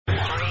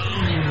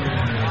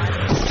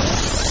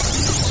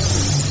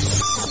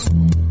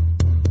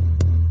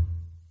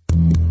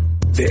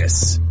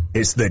This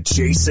is the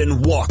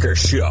Jason Walker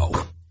Show.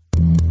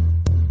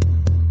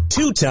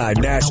 Two-time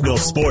National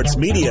Sports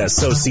Media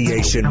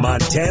Association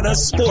Montana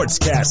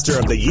Sportscaster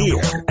of the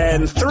Year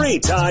and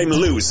three-time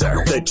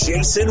loser, the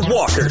Jason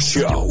Walker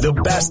Show. The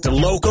best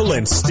local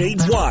and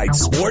statewide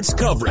sports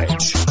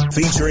coverage,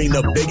 featuring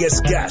the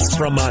biggest guests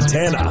from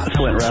Montana.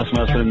 Clint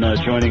Rasmussen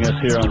joining us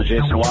here on the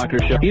Jason Walker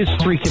Show. He's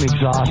freaking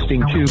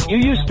exhausting, too.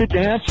 You used to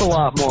dance a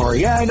lot more.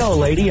 Yeah, I know,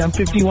 lady. I'm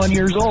 51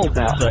 years old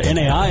now. The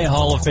NAI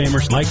Hall of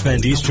Famer Mike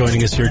Van Diest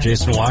joining us here,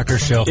 Jason Walker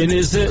Show. And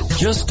is it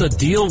just a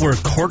deal where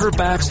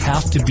quarterbacks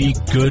have to be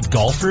good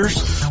golfers?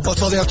 Well,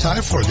 that's all they have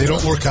time for. They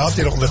don't work out.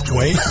 They don't lift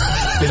weights.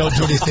 They don't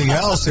do anything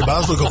else. They might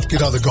as well go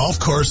get on the golf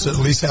course and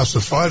at least have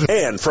some fun.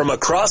 And from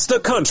across the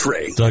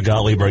country, Doug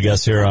Gottlieb, our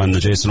guest here on the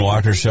Jason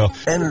Walker Show.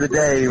 End of the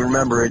day,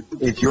 remember,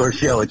 it's your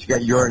show. It's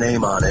got your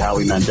name on it.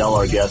 Howie Mandel,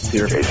 our guest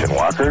here. Jason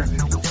Walker,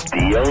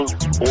 deal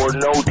or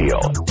no deal?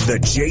 The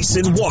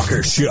Jason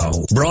Walker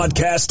Show,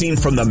 broadcasting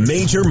from the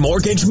Major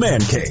Mortgage Man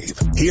Cave.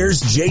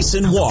 Here's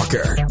Jason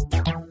Walker.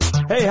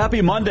 Hey,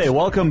 happy Monday.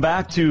 Welcome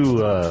back to,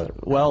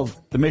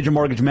 the Major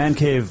Mortgage Man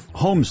Cave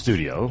home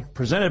studio,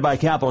 presented by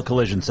Capital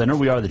Collision Center.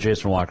 We are the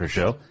Jason Walker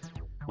Show.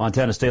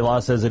 Montana state law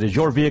says it is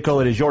your vehicle.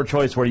 It is your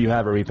choice where you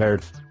have it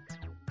repaired.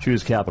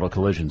 Choose Capital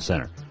Collision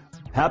Center.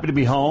 Happy to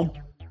be home.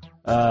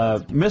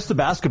 Missed the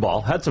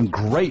basketball. Had some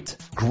great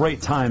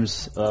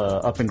times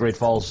up in Great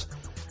Falls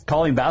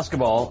calling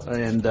basketball,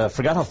 and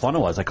forgot how fun it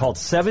was. I called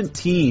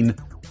 17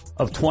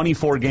 of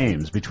 24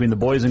 games between the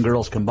boys and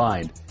girls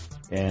combined,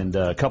 and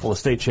a couple of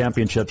state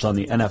championships on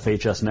the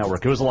NFHS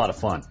network. It was a lot of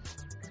fun.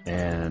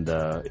 And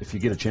if you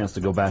get a chance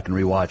to go back and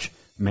rewatch,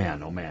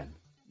 man, oh man,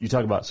 you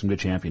talk about some good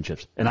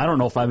championships. And I don't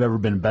know if I've ever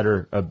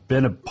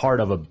been a part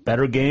of a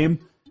better game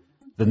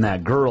than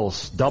that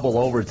girls' double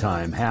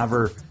overtime.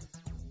 Haver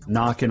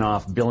knocking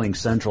off Billings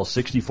Central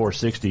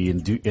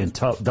 64-60 in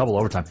double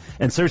overtime.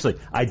 And seriously,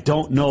 I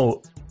don't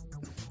know.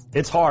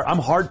 It's hard. I'm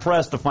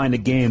hard-pressed to find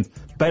a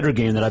better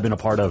game that I've been a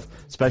part of,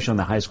 especially on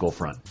the high school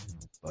front.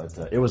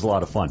 But it was a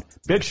lot of fun.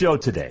 Big show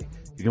today.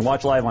 You can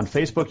watch live on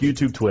Facebook,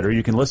 YouTube, Twitter.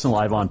 You can listen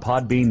live on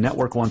Podbean,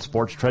 Network One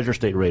Sports,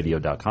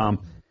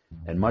 TreasureStateRadio.com,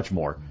 and much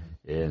more.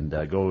 And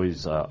as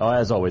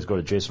always,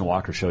 go to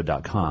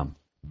JasonWalkerShow.com.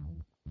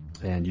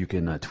 And you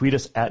can tweet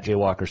us at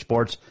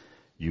JWalkerSports.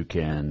 You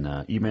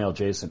can email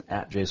Jason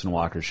at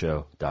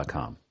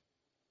JasonWalkerShow.com.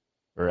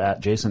 Or at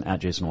Jason at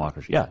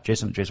JasonWalker. Yeah,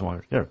 Jason at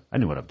JasonWalker. There, I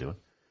knew what I'm doing.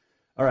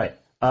 All right.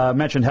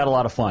 Mentioned, had a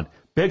lot of fun.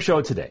 Big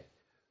show today.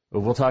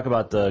 We'll talk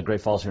about the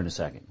Great Falls here in a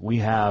second. We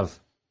have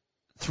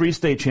 3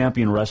 state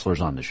champion wrestlers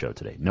on the show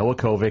today. Noah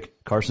Kovic,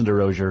 Carson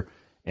DeRozier,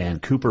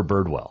 and Cooper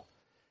Birdwell.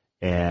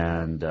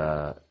 And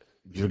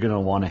you're going to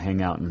want to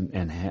hang out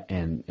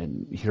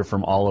and hear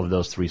from all of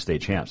those 3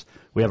 state champs.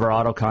 We have our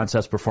Auto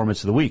Contest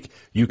Performance of the Week.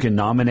 You can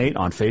nominate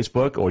on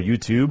Facebook or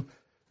YouTube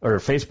or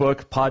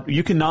Facebook.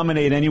 You can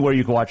nominate anywhere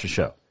you can watch the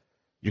show.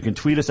 You can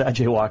tweet us at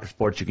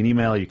JWalkerSports. You can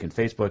email. You can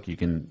Facebook. You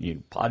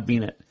can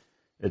Podbean it.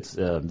 It's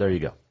there you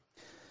go.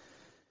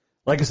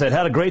 Like I said,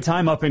 had a great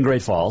time up in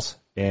Great Falls,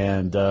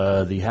 and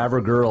the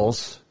Havre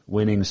girls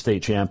winning the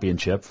state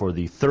championship for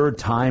the 3rd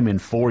time in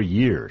 4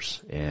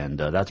 years, and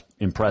that's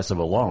impressive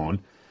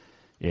alone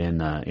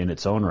in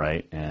its own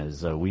right.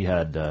 As we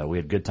had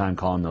good time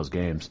calling those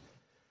games,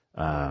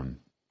 but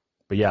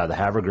yeah, the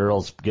Havre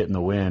girls getting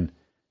the win,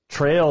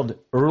 trailed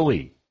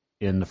early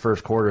in the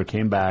first quarter,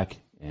 came back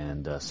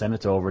and sent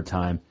it to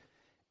overtime,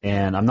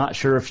 and I'm not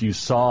sure if you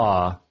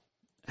saw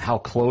how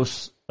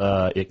close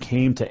it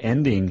came to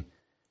ending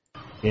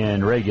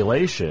in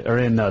regulation, or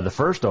in the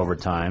first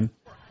overtime.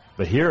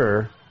 But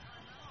here,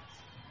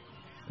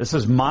 this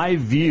is my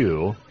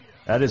view.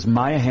 That is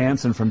Maya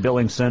Hansen from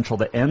Billings Central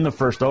to end the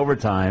first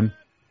overtime.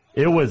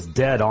 It was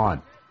dead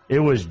on. It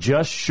was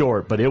just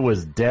short, but it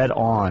was dead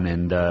on.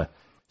 And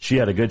she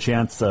had a good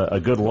chance, a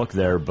good look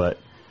there. But,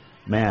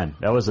 man,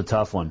 that was a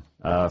tough one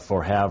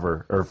for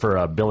Havre, or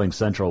for Billings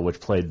Central, which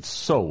played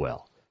so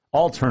well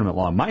all tournament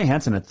long. Maya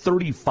Hansen had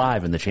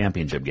 35 in the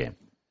championship game.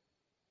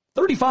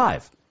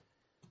 35.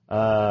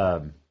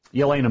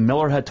 Yelena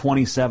Miller had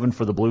 27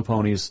 for the Blue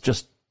Ponies.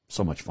 Just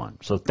so much fun.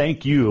 So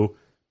thank you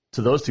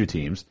to those 2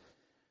 teams.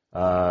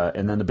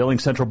 And then the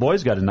Billings Central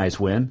boys got a nice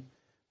win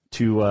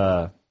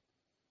to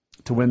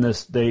win this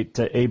state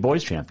A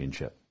boys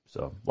championship.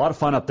 So a lot of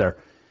fun up there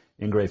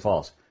in Great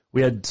Falls.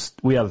 We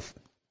have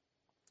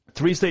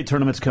 3 state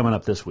tournaments coming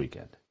up this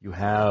weekend. You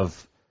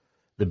have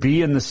the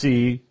B and the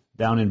C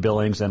down in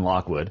Billings and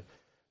Lockwood.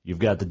 You've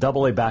got the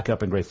AA back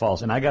up in Great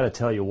Falls. And I got to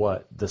tell you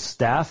what, the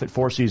staff at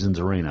Four Seasons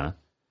Arena,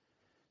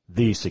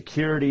 the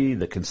security,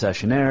 the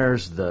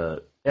concessionaires,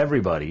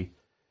 everybody,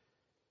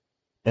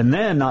 and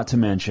then not to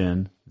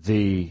mention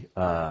the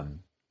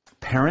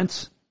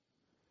parents,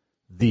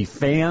 the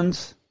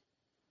fans,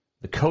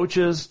 the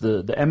coaches,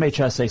 the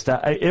MHSA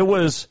staff. It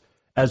was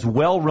as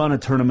well-run a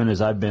tournament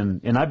as I've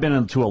been, and I've been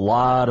into a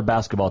lot of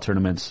basketball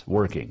tournaments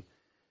working.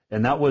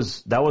 And that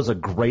was a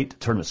great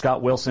tournament.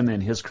 Scott Wilson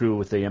and his crew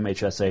with the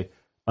MHSA,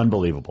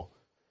 unbelievable.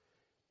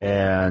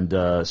 And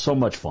so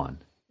much fun.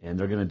 And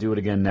they're going to do it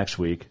again next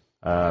week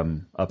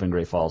up in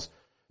Great Falls.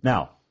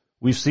 Now,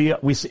 we see,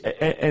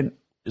 and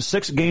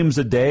 6 games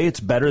a day, it's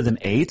better than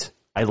 8.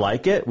 I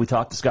like it. We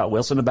talked to Scott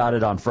Wilson about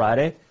it on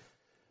Friday.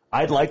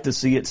 I'd like to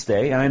see it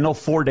stay. And I know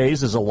 4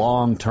 days is a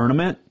long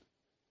tournament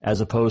as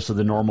opposed to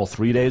the normal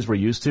 3 days we're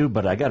used to.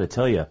 But I got to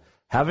tell you,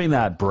 having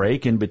that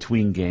break in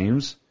between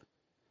games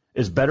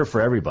is better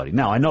for everybody.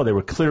 Now, I know they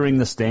were clearing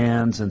the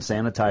stands and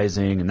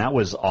sanitizing, and that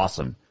was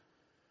awesome.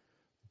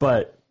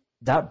 But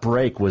that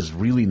break was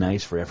really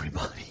nice for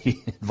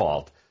everybody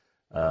involved.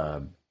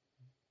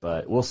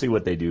 But we'll see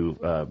what they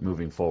do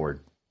moving forward.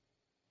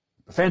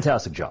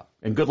 Fantastic job,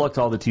 and good luck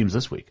to all the teams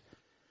this week.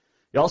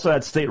 You also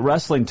had state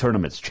wrestling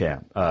tournaments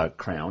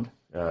crowned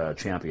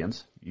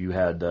champions. You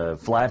had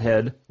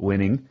Flathead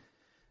winning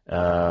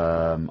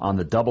on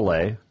the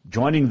AA,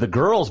 joining the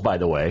girls, by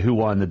the way, who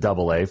won the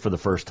AA for the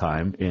first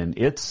time in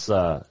its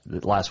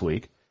last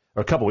week,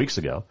 or a couple weeks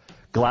ago.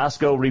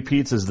 Glasgow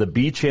repeats as the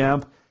B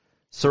champ.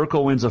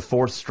 Circle wins a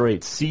 4th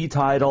straight C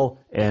title,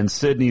 and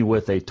Sydney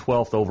with a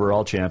 12th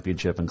overall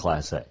championship in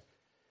Class A.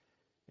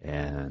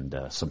 And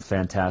some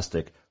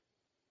fantastic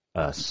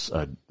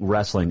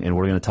wrestling, and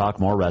we're going to talk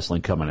more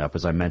wrestling coming up.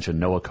 As I mentioned,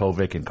 Noah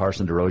Kovic and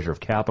Carson DeRozier of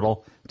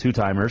Capital,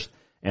 2-timers,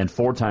 and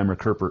 4-timer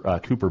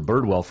Cooper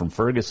Birdwell from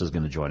Fergus is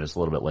going to join us a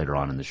little bit later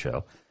on in the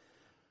show.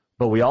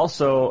 But we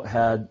also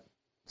had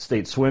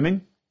state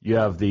swimming. You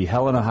have the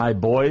Helena High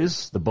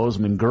boys, the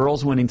Bozeman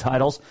girls winning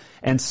titles,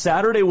 and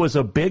Saturday was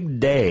a big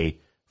day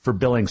for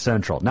Billings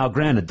Central. Now,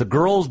 granted, the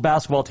girls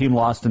basketball team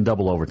lost in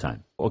double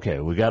overtime. Okay,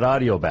 we got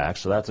audio back,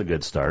 so that's a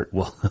good start.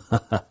 Well,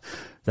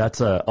 that's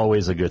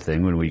always a good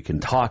thing when we can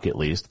talk at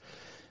least.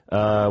 We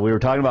were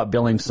talking about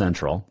Billings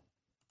Central,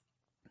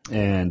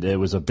 and it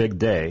was a big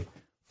day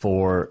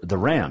for the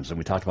Rams. And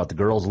we talked about the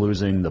girls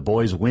losing, the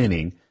boys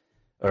winning,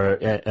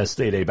 as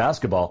State A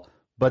basketball.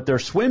 But their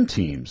swim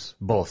teams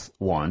both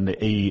won the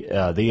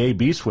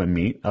AB swim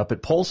meet up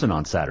at Polson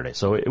on Saturday.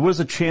 So it was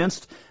a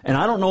chance, and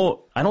I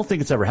don't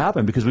think it's ever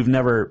happened because we've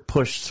never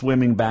pushed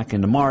swimming back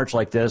into March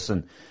like this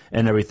and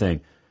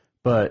everything.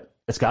 But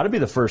it's got to be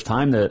the first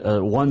time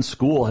that one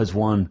school has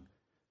won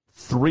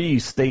 3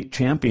 state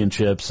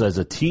championships as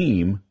a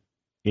team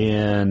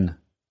in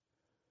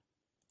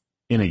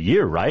a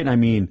year, right? I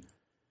mean,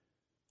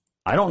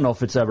 I don't know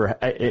if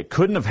it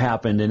couldn't have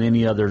happened in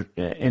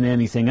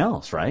anything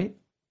else, right?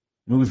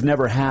 We've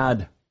never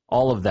had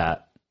all of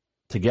that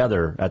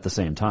together at the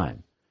same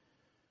time.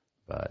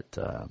 But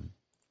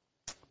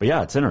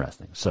yeah, it's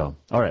interesting. So,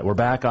 all right, we're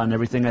back on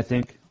everything, I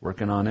think.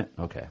 Working on it.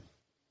 Okay.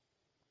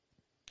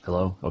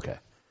 Hello? Okay.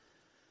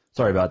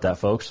 Sorry about that,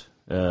 folks.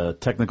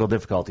 Technical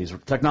difficulties.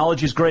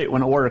 Technology's great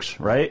when it works,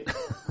 right?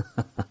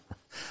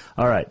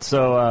 All right,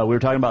 so we were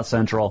talking about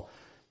Central.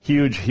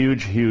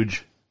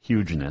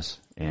 Hugeness.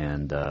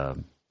 And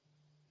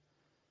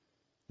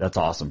that's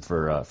awesome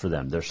for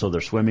them. They're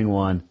swimming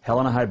won.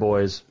 Helena High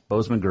boys,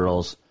 Bozeman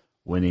girls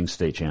winning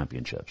state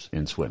championships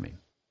in swimming.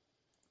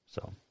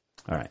 So,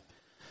 all right.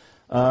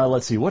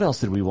 Let's see. What else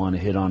did we want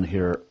to hit on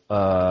here?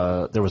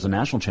 There was a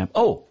national champ.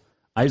 Oh,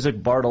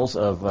 Isaac Bartles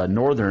of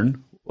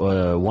Northern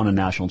won a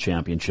national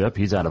championship.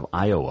 He's out of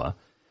Iowa.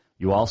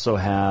 You also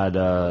had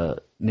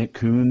Nick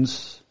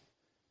Coons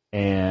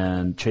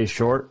and Chase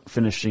Short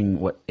finishing,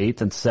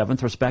 8th and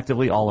 7th,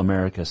 respectively,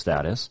 All-America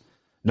status.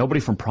 Nobody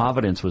from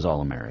Providence was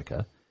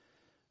All-America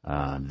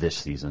this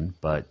season,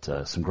 but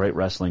some great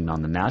wrestling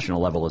on the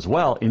national level as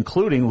well,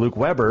 including Luke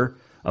Weber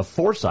of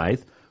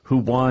Forsyth, who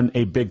won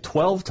a Big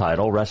 12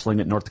 title wrestling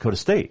at North Dakota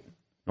State.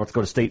 North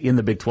Dakota State in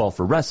the Big 12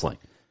 for wrestling.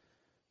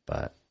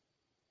 But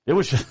it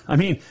was just, I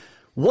mean,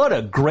 what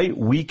a great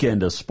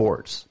weekend of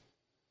sports.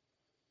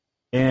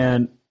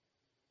 And,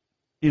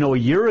 a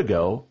year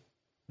ago,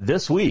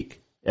 this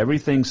week,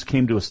 everything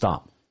came to a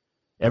stop.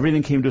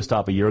 Everything came to a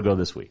stop a year ago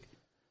this week.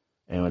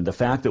 And the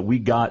fact that we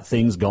got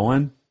things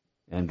going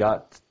and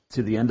got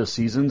to the end of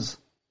seasons,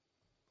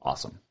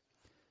 awesome.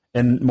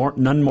 And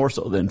none more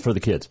so than for the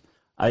kids.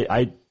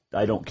 I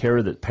don't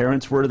care that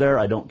parents were there.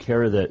 I don't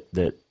care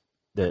that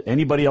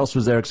anybody else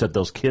was there except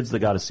those kids that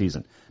got a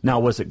season.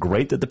 Now, was it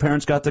great that the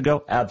parents got to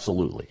go?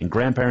 Absolutely. And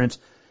grandparents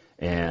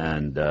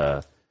and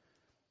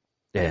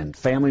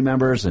family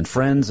members and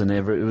friends, and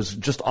it was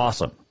just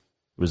awesome.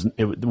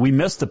 We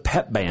missed the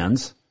pep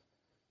bands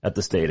at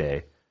the State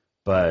A.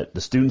 But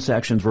the student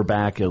sections were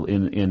back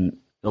in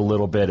a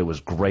little bit. It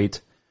was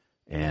great,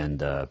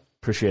 and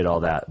appreciate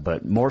all that.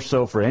 But more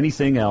so for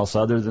anything else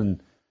other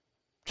than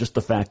just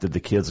the fact that the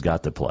kids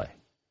got to play.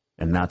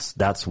 And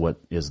that's what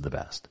is the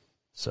best.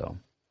 So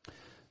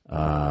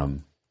there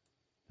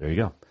you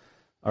go.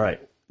 All right.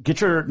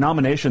 Get your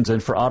nominations in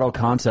for Auto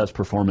Concepts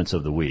Performance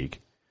of the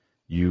Week.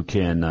 You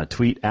can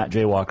tweet at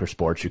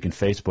JWalkerSports. You can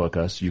Facebook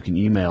us. You can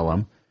email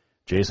them.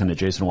 Jason at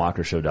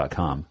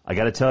JasonWalkerShow.com. I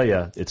got to tell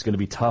you, it's going to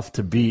be tough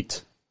to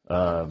beat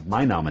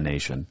my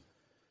nomination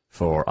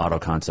for Auto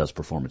Concepts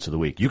Performance of the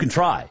Week. You can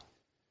try.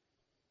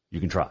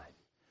 All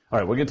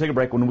right, we're going to take a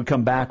break. When we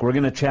come back, we're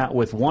going to chat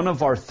with one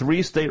of our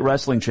 3 state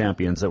wrestling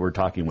champions that we're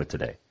talking with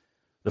today.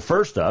 The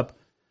first up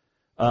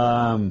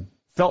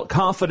felt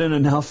confident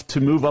enough to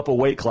move up a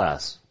weight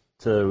class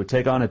to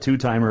take on a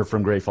 2-timer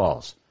from Great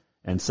Falls.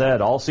 and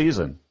said all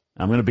season,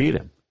 I'm going to beat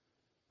him.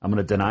 I'm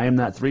going to deny him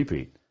that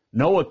three-peat.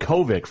 Noah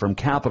Kovic from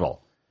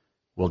Capital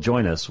will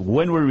join us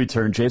when we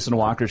return. Jason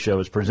Walker Show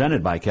is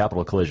presented by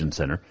Capital Collision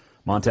Center.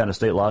 Montana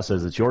state law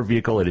says it's your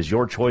vehicle. It is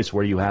your choice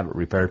where you have it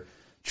repaired.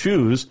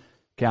 Choose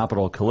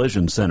Capital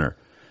Collision Center.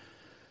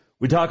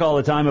 We talk all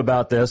the time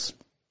about this,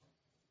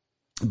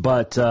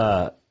 but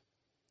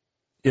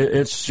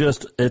it's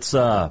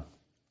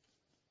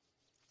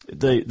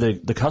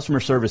the customer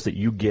service that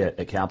you get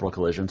at Capital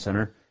Collision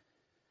Center,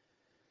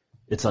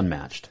 it's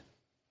unmatched.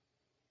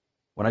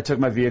 When I took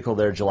my vehicle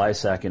there July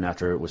 2nd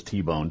after it was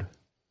T-boned,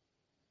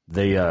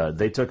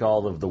 they took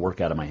all of the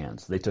work out of my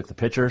hands. They took the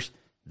pictures.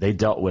 They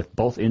dealt with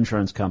both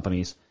insurance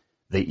companies.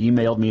 They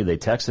emailed me. They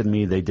texted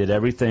me. They did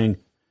everything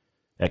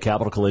at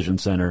Capital Collision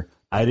Center.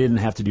 I didn't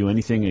have to do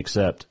anything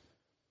except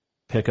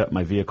pick up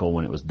my vehicle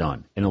when it was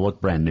done, and it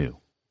looked brand new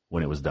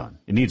when it was done.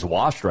 It needs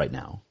washed right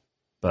now,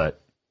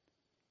 but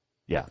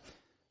yeah,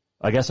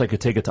 I guess I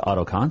could take it to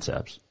Auto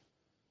Concepts,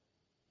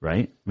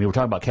 right? I mean, we're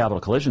talking about Capital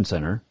Collision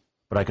Center,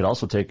 but I could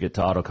also take it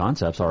to Auto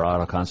Concepts or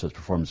Auto Concepts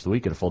Performance of the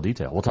Week at a full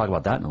detail. We'll talk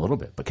about that in a little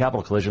bit. But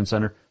Capital Collision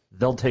Center,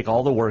 they'll take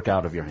all the work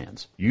out of your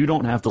hands. You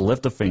don't have to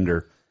lift a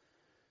finger.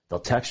 They'll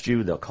text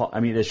you. They'll call. I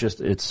mean, it's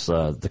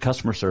the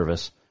customer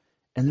service,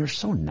 and they're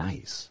so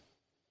nice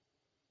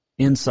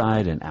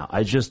inside and out.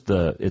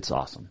 It's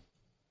awesome.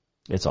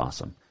 It's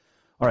awesome.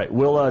 All right,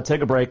 we'll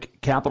take a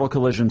break. Capital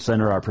Collision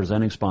Center, our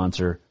presenting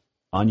sponsor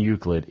on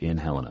Euclid in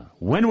Helena.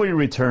 When we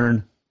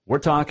return, we're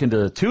talking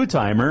to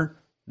two-timer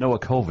Noah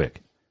Kovic.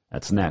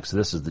 That's next.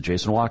 This is the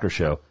Jason Walker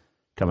Show.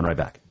 Coming right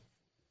back.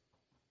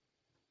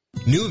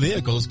 New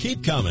vehicles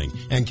keep coming,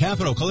 and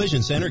Capital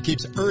Collision Center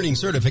keeps earning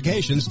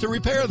certifications to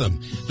repair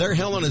them. They're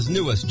Helena's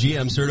newest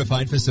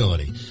GM-certified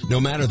facility. No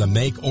matter the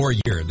make or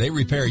year, they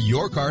repair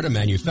your car to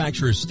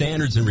manufacturer's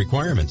standards and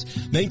requirements,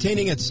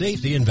 maintaining its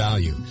safety and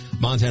value.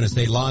 Montana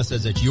state law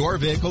says it's your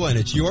vehicle, and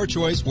it's your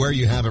choice where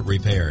you have it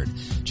repaired.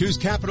 Choose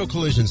Capital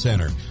Collision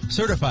Center,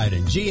 certified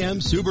in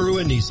GM, Subaru,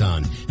 and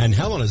Nissan, and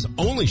Helena's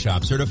only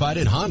shop certified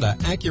in Honda,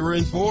 Acura,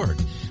 and Ford.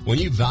 When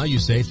you value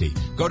safety,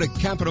 go to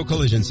Capital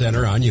Collision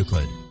Center on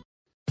Euclid.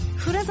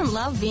 Who doesn't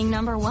love being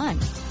number one?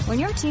 When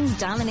your team's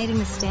dominating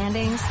the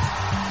standings,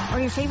 or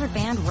your favorite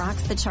band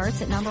rocks the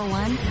charts at number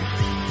one,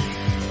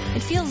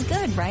 it feels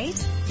good,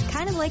 right?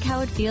 Kind of like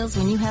how it feels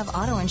when you have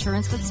auto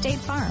insurance with State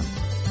Farm.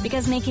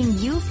 Because making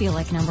you feel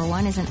like number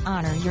one is an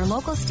honor your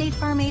local State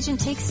Farm agent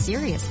takes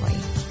seriously.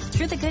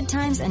 Through the good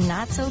times and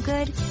not so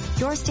good,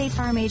 your State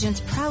Farm agent's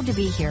proud to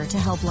be here to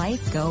help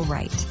life go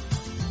right.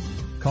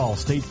 Call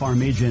State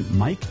Farm agent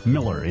Mike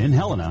Miller in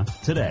Helena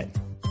today.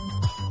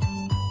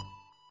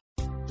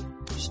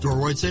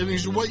 Store-wide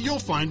savings are what you'll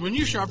find when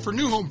you shop for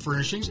new home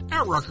furnishings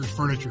at Rucker's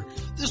Furniture.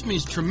 This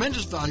means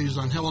tremendous values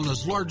on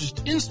Helena's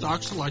largest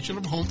in-stock selection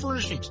of home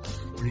furnishings.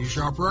 When you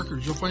shop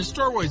Rucker's, you'll find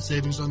store-wide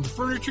savings on the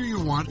furniture you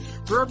want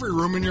for every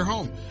room in your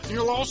home. And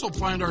you'll also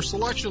find our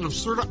selection of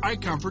Serta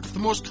iComfort, the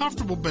most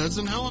comfortable beds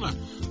in Helena.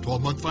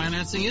 12-month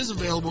financing is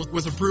available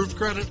with approved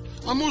credit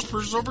on most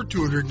purchases over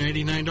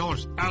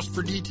 $289. Ask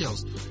for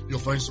details. You'll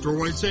find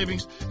store-wide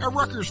savings at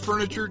Rucker's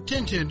Furniture,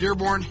 1010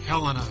 Dearborn,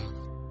 Helena.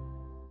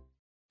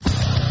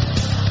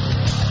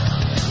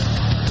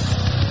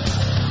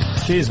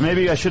 Geez,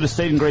 maybe I should have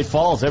stayed in Great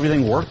Falls.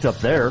 Everything worked up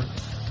there.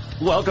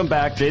 Welcome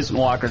back, Jason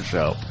Walker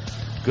Show.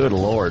 Good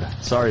Lord.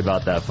 Sorry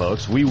about that,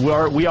 folks. We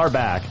are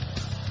back.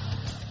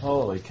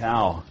 Holy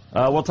cow.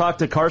 We'll talk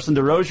to Carson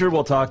DeRozier.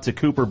 We'll talk to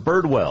Cooper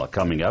Birdwell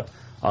coming up.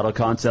 Auto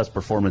Concepts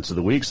Performance of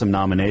the Week. Some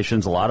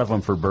nominations, a lot of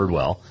them for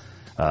Birdwell,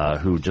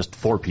 who just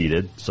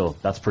four-peated. So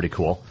that's pretty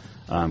cool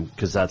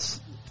because that's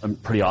a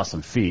pretty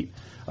awesome feat.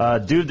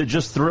 Dude that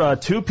just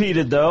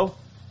two-peated, though.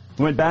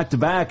 Went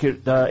back-to-back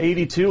at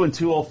 82 and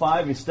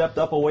 205. He stepped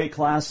up a weight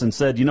class and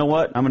said, you know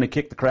what, I'm going to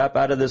kick the crap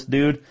out of this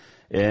dude.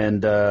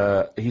 And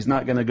he's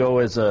not going to go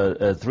as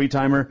a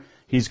three-timer.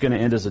 He's going to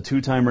end as a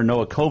two-timer.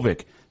 Noah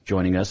Kovic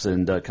joining us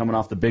and coming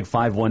off the big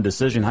 5-1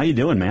 decision. How you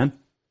doing, man?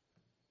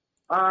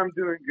 I'm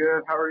doing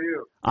good. How are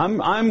you?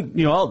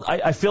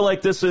 I feel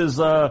like this is,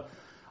 I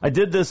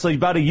did this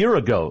about a year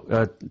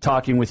ago,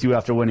 talking with you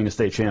after winning a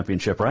state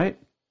championship, right?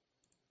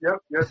 Yep,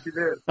 yes, you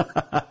did.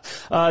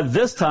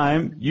 This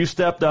time, you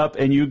stepped up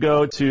and you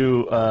go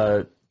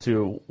to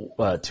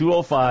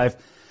 205.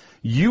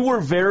 You were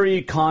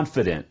very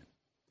confident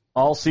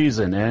all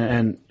season,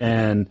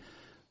 and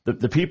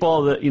the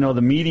people,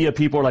 the media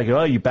people are like,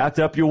 oh, you backed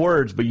up your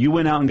words, but you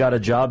went out and got a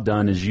job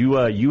done. As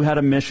you had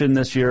a mission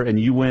this year, and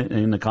you went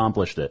and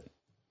accomplished it.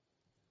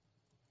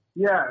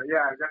 Yeah,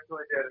 I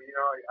definitely did.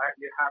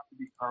 You have to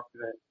be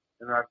confident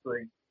in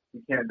wrestling.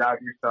 You can't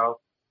doubt yourself.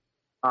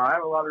 I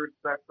have a lot of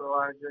respect for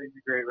Elijah. He's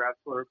a great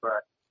wrestler,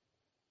 but,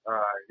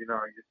 you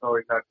just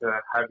always have to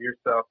have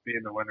yourself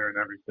being the winner in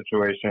every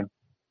situation.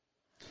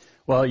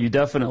 Well, you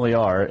definitely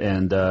are,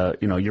 and,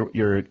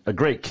 you're a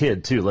great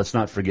kid, too. Let's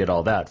not forget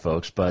all that,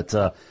 folks. But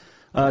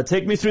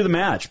take me through the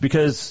match,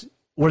 because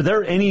were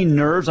there any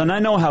nerves? And I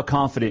know how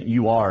confident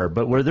you are,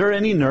 but were there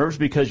any nerves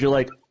because you're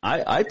like,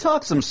 I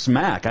talked some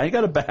smack. I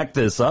got to back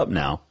this up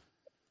now.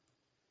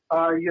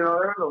 There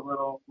was a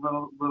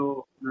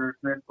little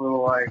nervousness,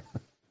 little like,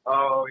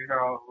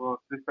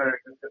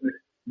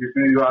 just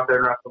need to go out there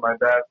and wrestle my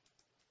best.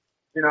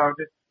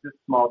 Just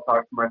small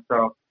talk to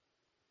myself,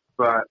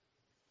 but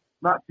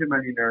not too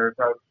many nerves.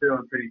 I was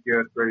feeling pretty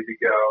good, ready to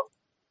go.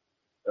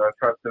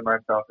 Trusting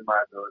myself and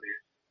my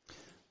abilities.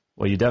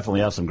 Well, you definitely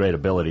have some great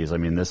abilities. I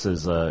mean, this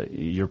is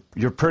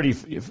you're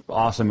pretty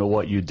awesome at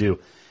what you do.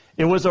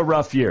 It was a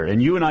rough year,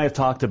 and you and I have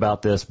talked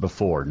about this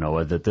before,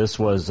 Noah, that this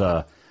was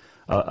a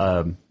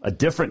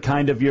different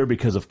kind of year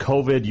because of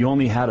COVID. You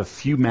only had a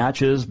few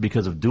matches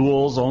because of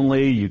duels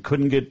only. You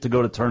couldn't get to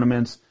go to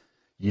tournaments.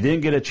 You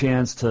didn't get a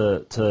chance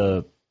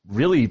to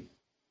really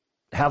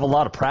have a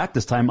lot of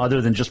practice time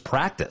other than just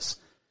practice.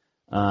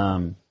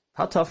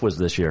 How tough was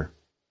this year?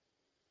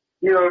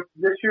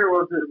 This year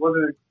wasn't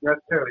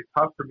necessarily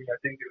tough for me. I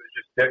think it was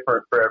just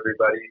different for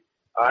everybody.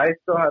 I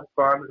still had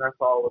fun, and that's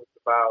all it was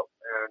about.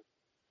 And,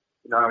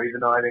 even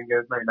though I didn't get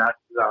as many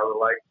matches as I would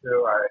like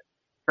to, I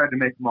tried to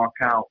make them all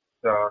count.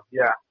 So,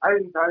 yeah, I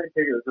didn't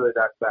think it was really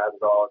that bad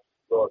at all. It's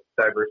still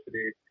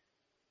diversity.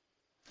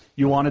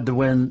 You wanted to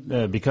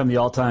win, become the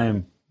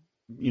all-time,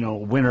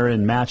 winner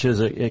in matches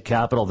at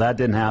Capital. That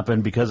didn't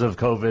happen because of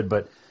COVID,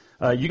 but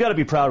you got to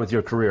be proud with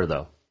your career,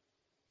 though.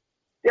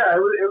 Yeah,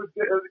 it was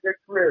good. It was a good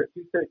career.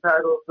 2 state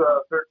titles,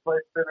 third place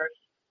finish.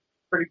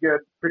 Pretty good.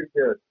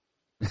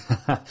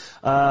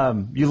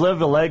 You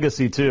live a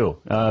legacy too,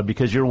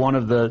 because you're one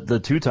of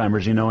the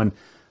two-timers, and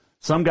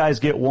some guys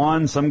get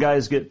 1, some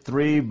guys get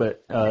 3,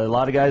 but a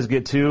lot of guys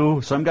get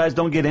 2. Some guys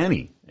don't get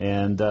any,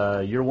 and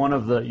you're one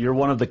of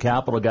the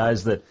Capital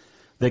guys that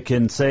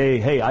can say,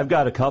 hey, I've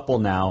got a couple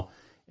now,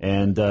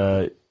 and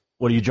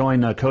what do you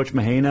join Coach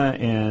Mahana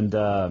and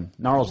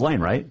Gnarls Lane,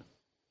 right?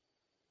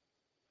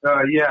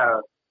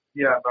 Yeah,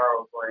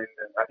 Gnarls Lane,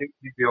 and I think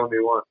he's the only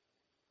one.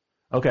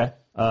 Okay.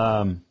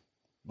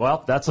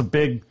 Well, that's a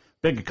big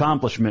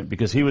accomplishment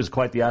because he was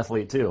quite the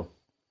athlete too.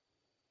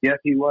 Yes,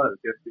 he was.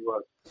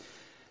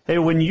 Hey,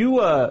 when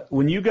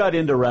you got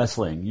into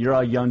wrestling, you're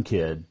a young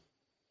kid,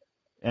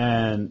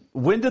 and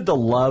when did the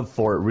love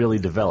for it really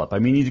develop? I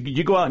mean,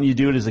 you go out and you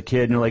do it as a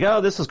kid, and you're like,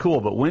 oh, this is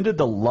cool, but when did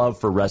the love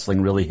for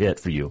wrestling really hit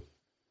for you?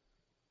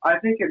 I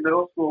think in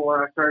middle school when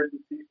I started to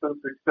see some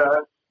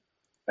success,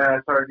 and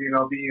I started,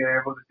 being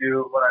able to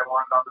do what I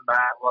wanted on the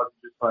mat,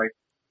 wasn't just like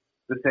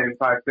the same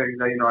 5 things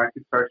that, I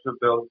could start to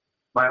build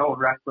my own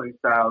wrestling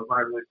styles when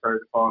I really started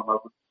to fall in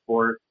love with the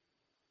sport.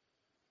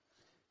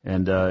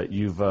 And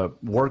you've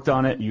worked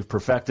on it, you've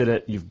perfected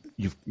it,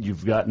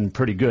 you've gotten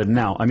pretty good.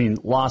 Now, I mean,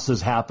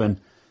 losses happen.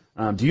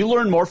 Do you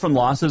learn more from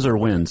losses or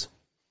wins?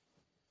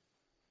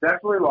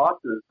 Definitely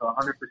losses, 100%.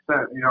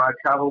 I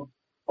traveled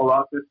a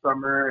lot this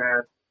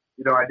summer,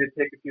 and I did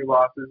take a few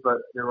losses, but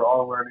they were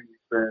all learning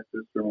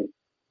experiences for me.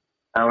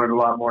 I learned a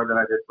lot more than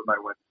I did for my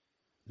wins.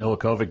 Noah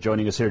Kovic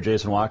joining us here,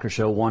 Jason Walker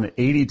Show. Won at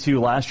 82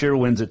 last year,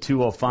 wins at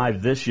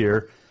 205 this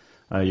year.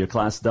 Your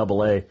Class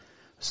AA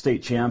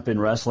state champ in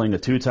wrestling, a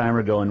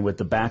 2-timer going with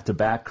the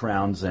back-to-back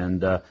crowns.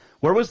 And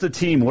where was the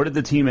team? Where did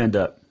the team end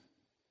up?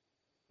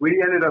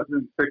 We ended up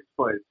in 6th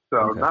place, so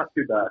okay. Not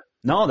too bad.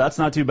 No, that's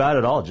not too bad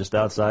at all, just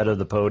outside of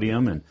the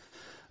podium. And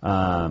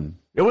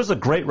it was a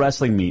great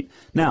wrestling meet.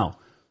 Now,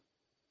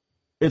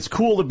 it's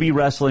cool to be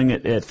wrestling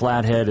at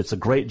Flathead. It's a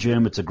great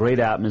gym. It's a great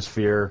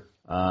atmosphere.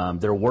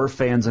 There were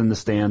fans in the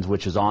stands,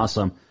 which is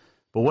awesome.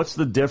 But what's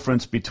the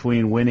difference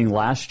between winning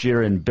last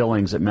year in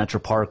Billings at Metro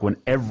Park when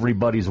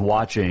everybody's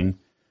watching,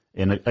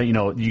 and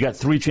you got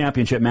 3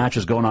 championship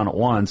matches going on at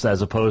once,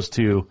 as opposed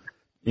to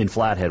in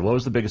Flathead? What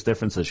was the biggest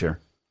difference this year?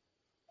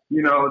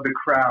 The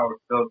crowd,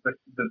 the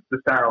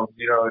sound.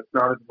 It's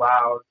not as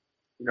loud.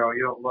 You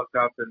don't look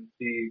up and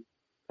see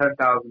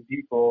 10,000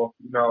 people.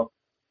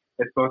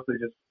 It's mostly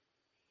just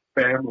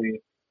family.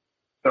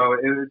 So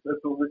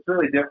it's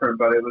really different,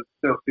 but it was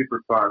still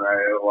super fun. I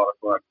had a lot of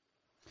fun.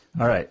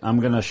 All right, I'm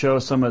going to show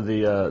some of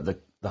the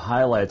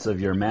highlights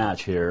of your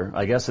match here.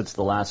 I guess it's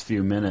the last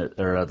few minutes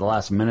or the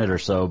last minute or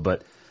so.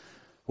 But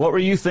what were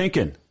you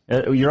thinking?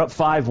 You're up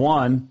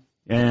 5-1,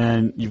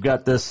 and you've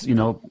got this.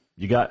 You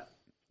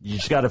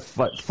just got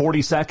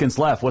 40 seconds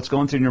left. What's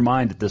going through your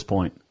mind at this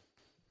point?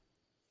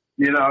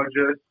 I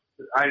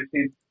just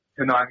need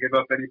to not give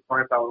up any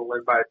points. I want to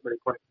win by as many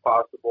points as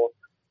possible.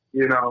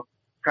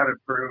 Kind of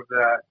prove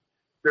that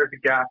there's a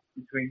gap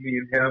between me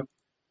and him.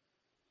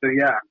 So,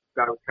 yeah,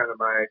 that was kind of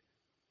my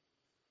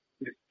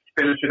just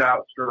finish it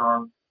out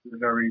strong.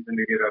 There's no reason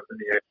to get up in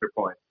the extra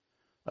point.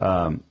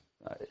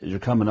 You're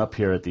coming up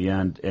here at the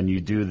end, and you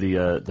do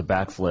the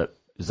backflip.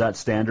 Is that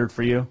standard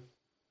for you?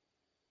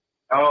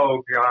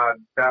 Oh, God,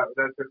 that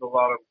took a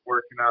lot of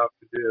working out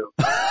to do.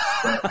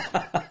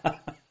 I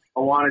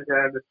wanted to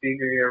end the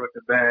senior year with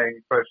a bang,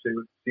 especially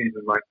with a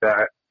season like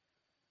that.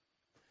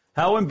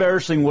 How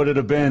embarrassing would it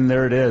have been,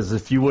 there it is,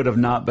 if you would have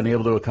not been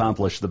able to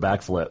accomplish the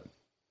backflip?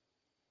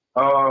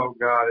 Oh,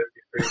 God, it'd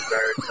be pretty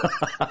embarrassing.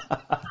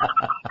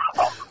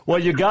 Well,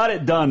 you got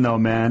it done, though,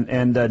 man,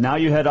 and now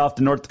you head off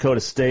to North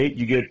Dakota State.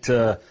 You get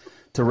to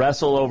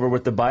wrestle over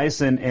with the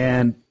Bison,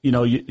 and,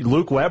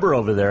 Luke Weber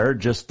over there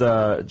just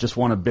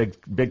won a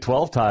Big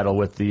 12 title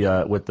with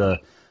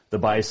the the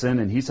Bison,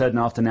 and he's heading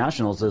off to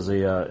nationals as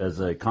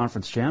a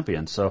conference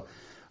champion. So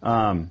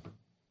I'm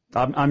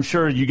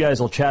sure you guys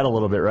will chat a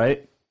little bit,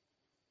 right?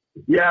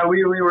 Yeah,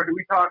 we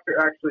talked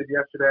actually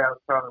yesterday. I was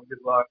telling him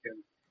good luck and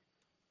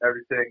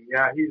everything.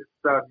 Yeah, he's a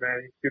stud,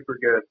 man. He's super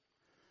good.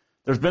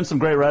 There's been some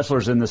great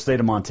wrestlers in the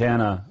state of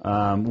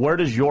Montana. Where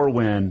does your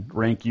win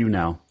rank you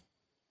now?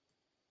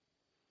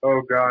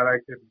 Oh God, I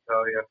couldn't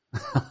tell you.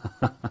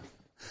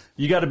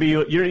 You got to be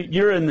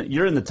you're in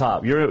the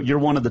top. You're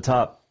one of the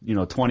top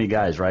 20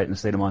 guys, right, in the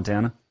state of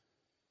Montana.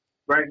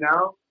 Right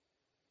now.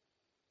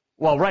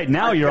 Well, right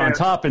now you're on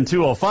top in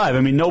 205.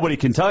 I mean, nobody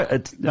can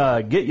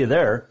get you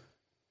there.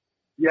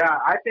 Yeah,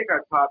 I think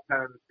I'm top 10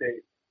 in the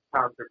state,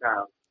 pound for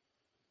pound.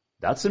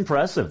 That's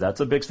impressive. That's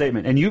a big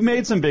statement. And you've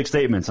made some big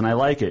statements, and I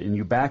like it, and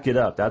you back it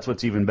up. That's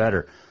what's even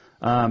better.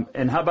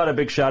 And how about a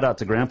big shout-out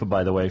to Grandpa,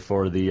 by the way,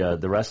 for the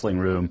wrestling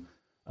room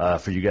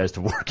for you guys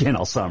to work in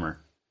all summer.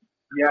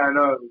 Yeah, I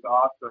know. It was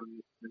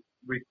awesome.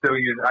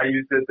 I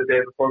used it the day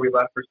before we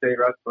left for state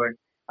wrestling.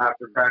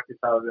 After practice,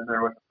 I was in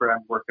there with a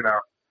friend working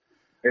out.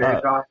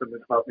 It's awesome.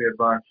 It's helped me a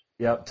bunch.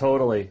 Yep,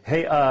 totally.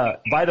 Hey,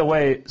 by the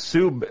way,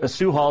 Sue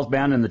Hall's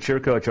band and the cheer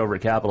coach over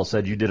at Capitol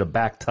said you did a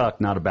back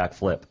tuck, not a back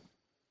flip.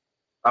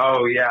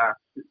 Oh, yeah.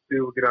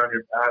 Sue will get on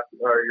your ass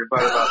or your butt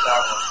about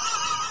that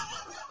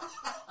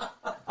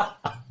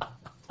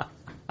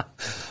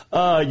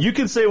one. You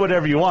can say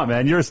whatever you want,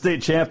 man. You're a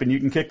state champion. You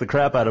can kick the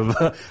crap out of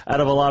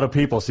a lot of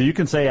people, so you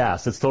can say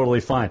ass. It's totally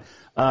fine.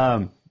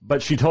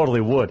 But she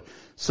totally would.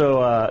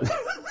 So,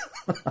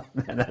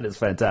 man, that is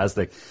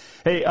fantastic.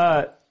 Hey,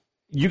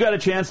 you got a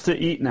chance to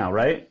eat now,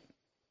 right?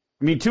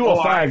 I mean,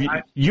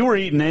 205. You were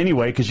eating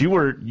anyway because you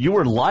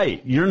were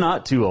light. You're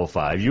not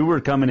 205. You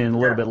were coming in a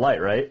little bit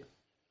light, right?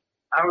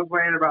 I was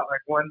weighing about like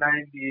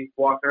 190,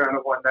 walking around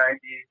at 190.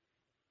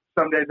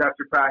 Some days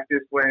after practice,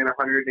 weighing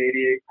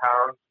 188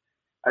 pounds.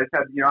 I just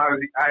had,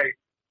 I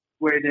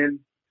weighed in.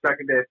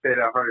 Second day, I stayed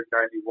at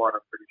 191. I'm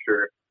pretty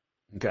sure.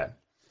 Okay.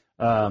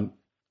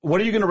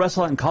 What are you going to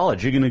wrestle at in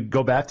college? Are you going to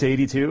go back to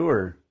 82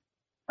 or?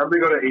 I'm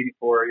going to go to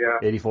 84. Yeah.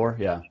 84.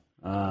 Yeah.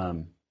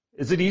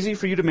 Is it easy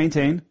for you to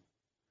maintain?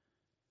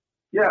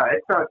 Yeah,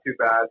 it's not too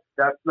bad.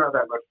 That's not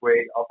that much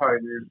weight. I'll probably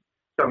lose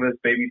some of this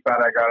baby fat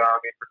I got on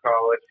me for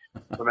college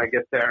when I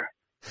get there.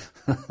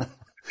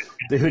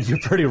 Dude, you're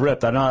pretty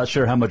ripped. I'm not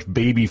sure how much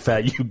baby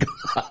fat you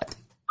got.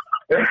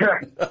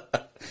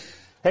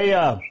 Hey,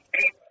 I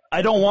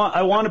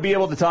want to be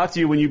able to talk to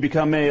you when you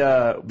become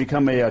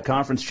a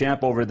conference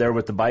champ over there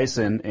with the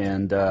Bison,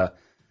 and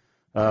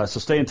so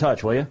stay in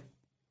touch, will you?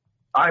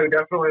 I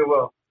definitely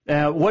will.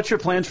 What's your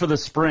plans for the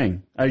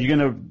spring? Are you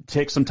going to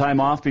take some time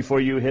off before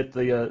you hit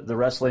the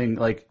wrestling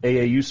like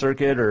AAU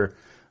circuit, or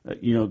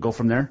go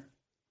from there?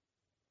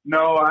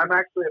 No, I'm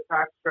actually at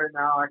practice right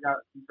now. I got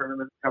some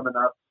tournaments coming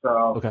up, so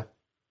okay.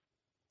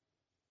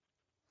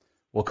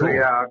 Well, cool. So,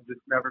 yeah, I'm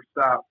just never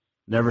stop.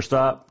 Never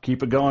stop.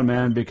 Keep it going,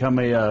 man. Become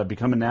a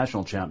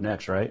national champ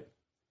next, right?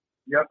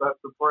 Yep, that's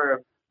the plan.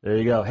 There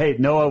you go. Hey,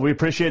 Noah, we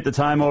appreciate the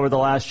time over the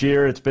last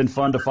year. It's been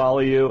fun to follow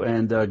you,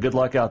 and good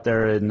luck out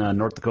there in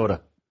North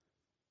Dakota.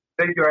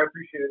 Thank you. I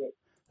appreciate it.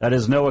 That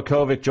is Noah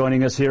Kovic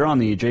joining us here on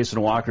the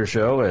Jason Walker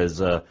Show as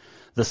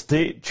the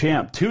state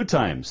champ,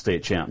 two-time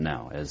state champ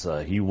now, as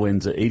he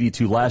wins at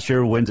 82 last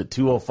year, wins at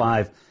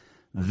 205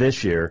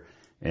 this year,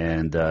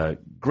 and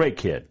great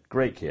kid,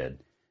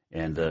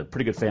 and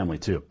pretty good family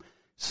too.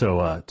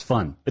 So it's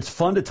fun. It's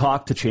fun to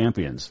talk to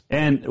champions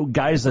and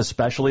guys,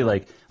 especially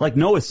like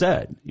Noah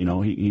said.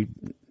 He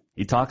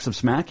talked some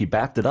smack. He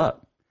backed it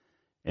up,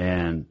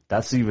 and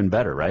that's even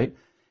better, right?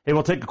 Hey,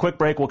 we'll take a quick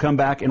break. We'll come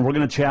back, and we're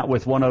going to chat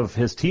with one of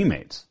his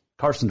teammates.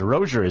 Carson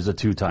DeRozier is a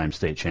two-time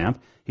state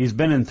champ. He's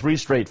been in 3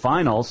 straight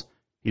finals.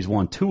 He's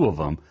won 2 of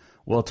them.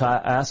 We'll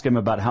ask him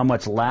about how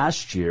much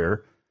last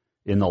year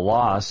in the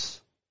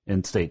loss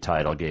in state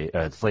title game,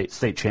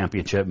 state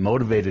championship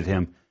motivated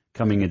him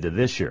coming into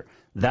this year.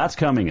 That's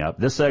coming up.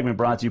 This segment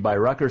brought to you by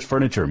Ruckers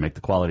Furniture. Make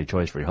the quality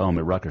choice for your home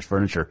at Ruckers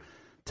Furniture,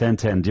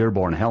 1010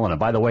 Dearborn, Helena.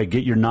 By the way,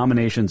 get your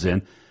nominations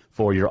in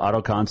for your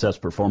Auto Concepts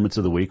Performance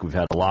of the Week. We've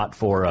had a lot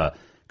for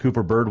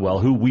Cooper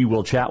Birdwell, who we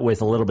will chat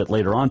with a little bit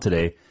later on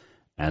today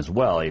as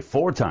well, a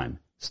 4-time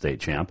state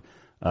champ.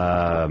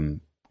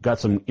 Got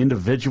some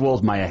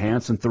individuals. Maya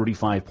Hansen,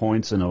 35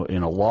 points in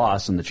a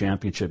loss in the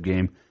championship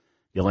game.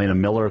 Elena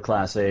Miller,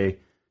 Class A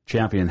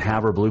champion,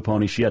 Haver Blue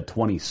Pony. She had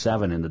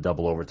 27 in the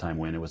double overtime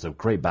win. It was a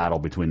great battle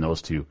between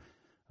those two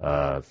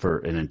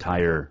for an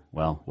entire,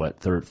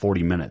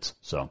 40 minutes.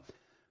 So,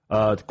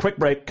 quick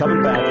break.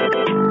 Coming back.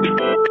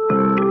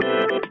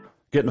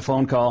 Getting a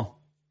phone call.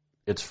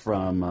 It's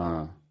from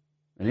an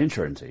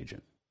insurance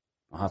agent.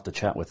 I'll have to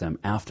chat with them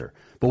after.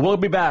 But we'll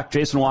be back.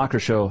 Jason Walker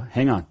Show.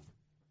 Hang on.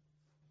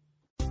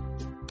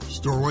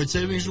 Store-wide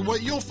savings are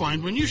what you'll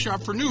find when you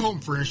shop for new home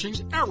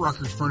furnishings at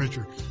Ruckers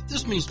Furniture.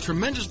 This means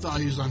tremendous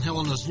values on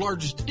Helena's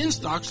largest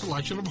in-stock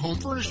selection of home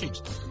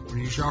furnishings. When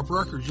you shop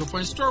Records, you'll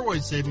find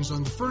store-wide savings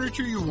on the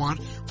furniture you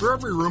want for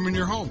every room in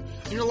your home.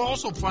 And you'll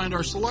also find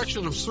our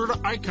selection of Serta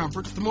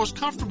iComfort, the most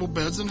comfortable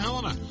beds in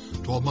Helena.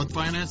 12-month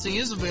financing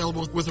is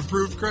available with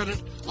approved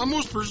credit on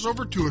most purchases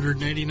over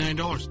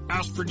 $289.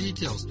 Ask for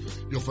details.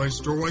 You'll find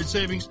store-wide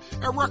savings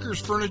at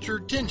Records Furniture,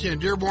 1010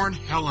 Dearborn,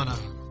 Helena.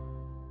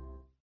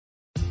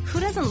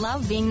 Who doesn't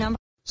love being number?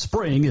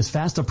 Spring is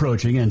fast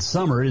approaching and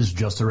summer is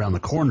just around the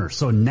corner,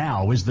 so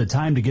now is the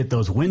time to get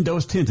those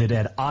windows tinted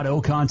at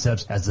Auto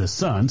Concepts as the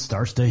sun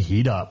starts to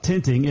heat up.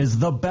 Tinting is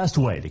the best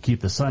way to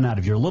keep the sun out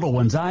of your little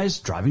one's eyes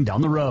driving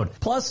down the road.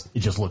 Plus, it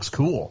just looks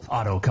cool.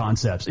 Auto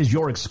Concepts is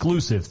your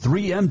exclusive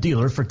 3M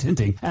dealer for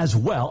tinting as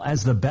well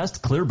as the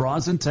best clear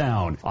bras in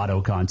town.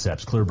 Auto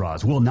Concepts clear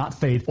bras will not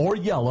fade or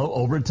yellow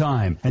over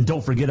time. And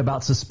don't forget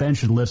about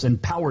suspension lifts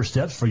and power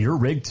steps for your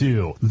rig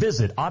too.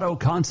 Visit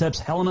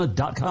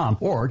AutoConceptsHelena.com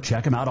or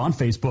check them out on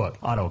Facebook.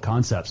 Auto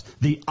Concepts,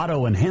 the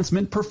auto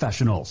enhancement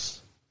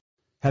professionals.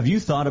 Have you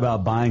thought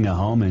about buying a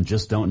home and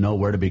just don't know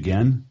where to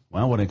begin?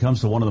 Well, when it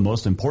comes to one of the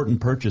most important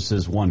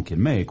purchases one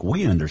can make,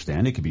 we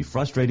understand it can be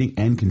frustrating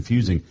and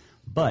confusing,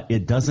 but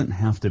it doesn't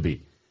have to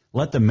be.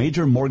 Let the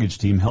Major Mortgage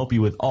team help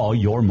you with all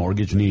your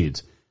mortgage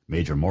needs.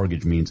 Major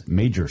Mortgage means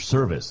major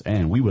service,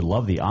 and we would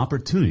love the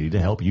opportunity to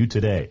help you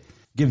today.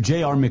 Give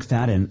J.R.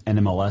 McFadden,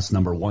 NMLS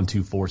number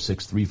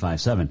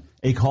 1246357,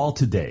 a call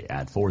today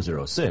at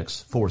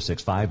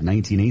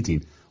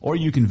 406-465-1918, or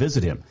you can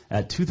visit him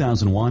at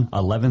 2001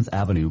 11th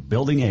Avenue,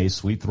 Building A,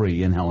 Suite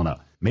 3 in Helena.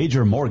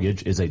 Major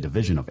Mortgage is a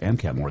division of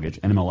AMCAP Mortgage,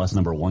 NMLS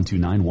number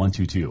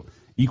 129122,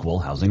 equal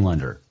housing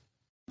lender.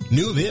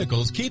 New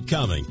vehicles keep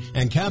coming,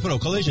 and Capital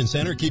Collision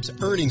Center keeps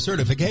earning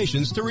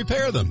certifications to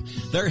repair them.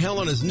 They're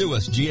Helena's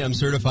newest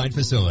GM-certified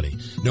facility.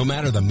 No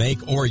matter the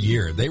make or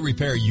year, they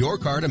repair your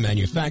car to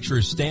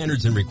manufacturer's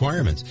standards and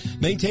requirements,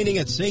 maintaining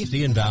its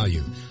safety and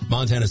value.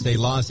 Montana state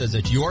law says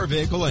it's your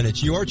vehicle and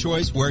it's your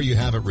choice where you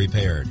have it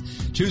repaired.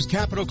 Choose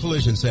Capital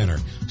Collision Center,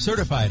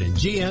 certified in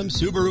GM,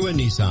 Subaru, and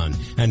Nissan,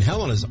 and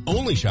Helena's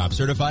only shop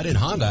certified in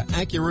Honda,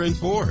 Acura, and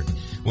Ford.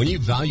 When you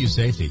value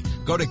safety,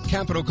 go to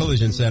Capital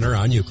Collision Center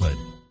on Euclid.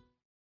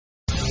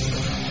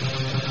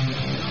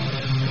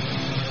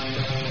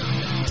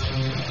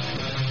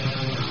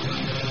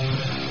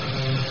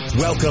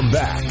 Welcome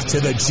back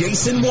to the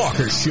Jason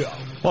Walker Show.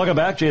 Welcome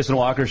back, Jason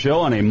Walker Show,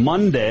 on a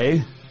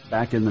Monday,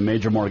 back in the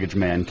Major Mortgage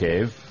Man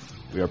Cave.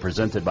 We are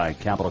presented by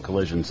Capital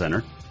Collision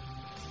Center.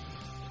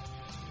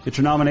 Get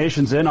your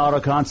nominations in, Auto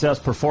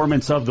Concepts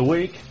Performance of the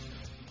Week.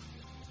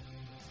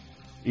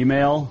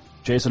 Email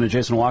Jason at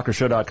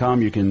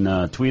JasonWalkerShow.com. You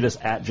can tweet us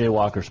at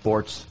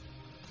JWalkerSports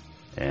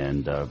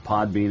and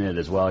Podbean it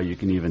as well. You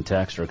can even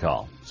text or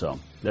call.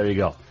 So there you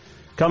go.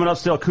 Coming up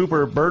still,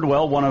 Cooper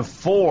Birdwell, one of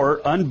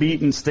 4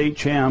 unbeaten state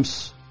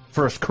champs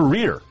for his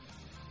career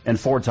and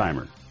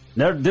 4-timer.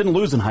 Didn't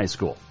lose in high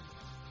school.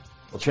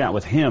 We'll chat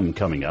with him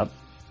coming up.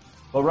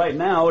 But right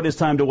now, it is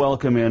time to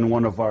welcome in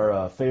one of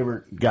our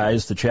favorite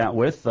guys to chat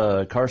with,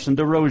 Carson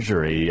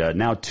DeRozier, a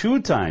now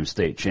 2-time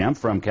state champ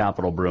from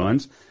Capital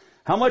Bruins.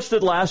 How much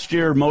did last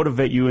year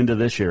motivate you into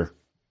this year?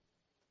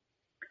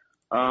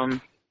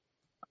 I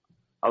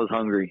was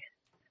hungry.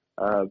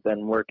 I've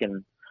been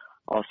working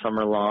all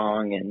summer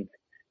long and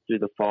through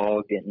the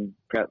fall getting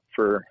prepped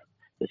for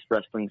this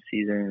wrestling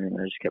season, and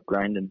I just kept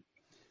grinding.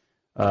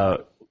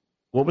 What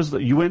was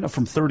you went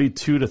from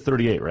 32 to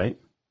 38, right?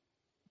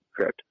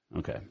 Correct.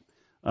 Okay.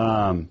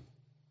 Hard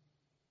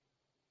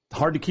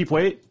to keep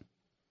weight?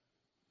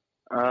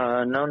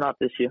 No, not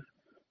this year.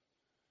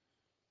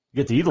 You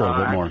get to eat a little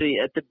bit more. Actually,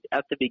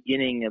 at the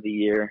beginning of the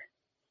year,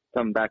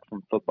 coming back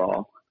from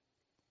football,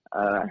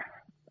 I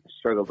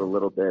struggled a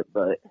little bit,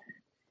 but it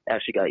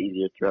actually got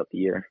easier throughout the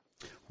year.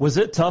 Was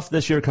it tough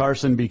this year,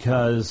 Carson,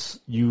 because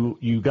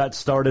you got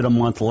started a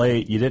month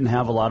late? You didn't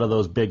have a lot of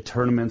those big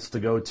tournaments to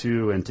go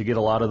to and to get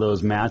a lot of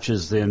those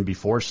matches in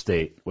before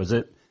state. Was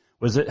it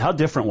how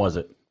different was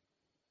it?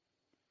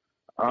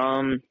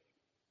 There's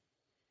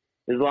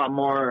a lot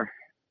more.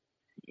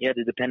 You had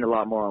to depend a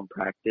lot more on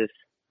practice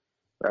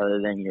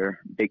rather than your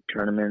big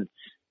tournaments.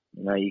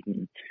 You know, you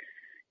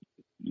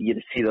get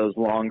to see those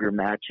longer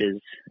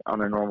matches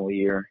on a normal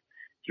year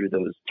through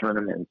those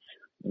tournaments.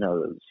 You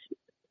know, those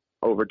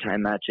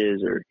overtime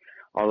matches or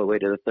all the way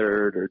to the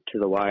third or to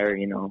the wire,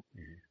 you know,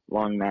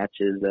 long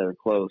matches that are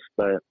close.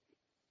 But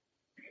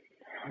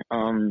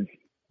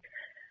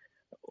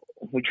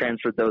we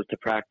transferred those to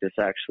practice,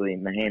 actually.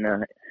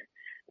 Mahena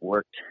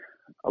worked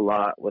a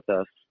lot with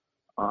us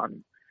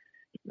on,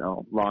 you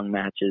know, long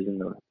matches in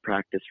the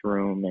practice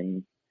room.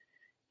 And,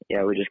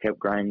 yeah, we just kept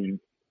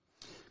grinding.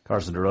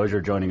 Carson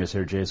DeRozier joining us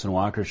here, Jason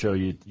Walker Show.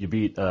 You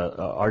beat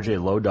RJ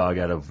Lowdog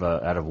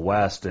out of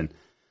West. And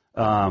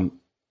how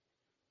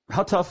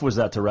tough was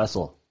that to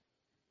wrestle?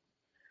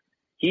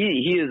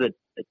 He is a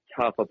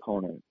tough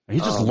opponent. He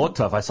just looked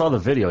tough. I saw the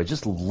video. It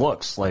just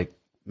looks like,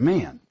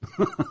 man.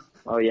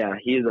 Oh, yeah,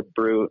 he is a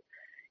brute.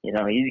 You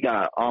know, he's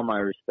got all my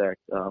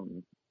respect.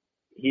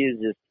 He is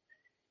just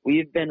 –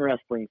 we've been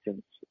wrestling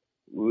since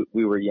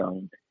we were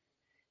young,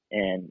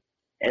 and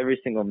every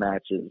single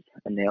match is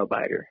a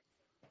nail-biter.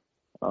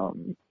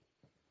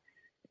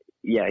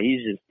 yeah,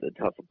 he's just a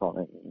tough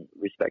opponent.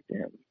 Respect to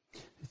him.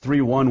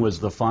 3-1 was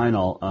the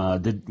final.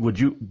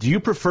 Do you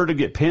prefer to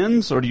get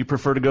pins or do you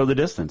prefer to go the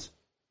distance?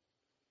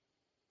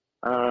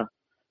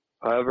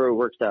 However it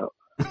works out.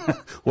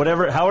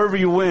 However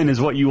you win is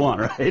what you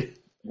want, right?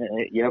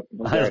 Yep,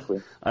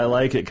 exactly. I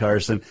like it,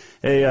 Carson.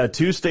 Hey,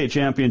 2 state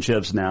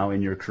championships now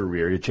in your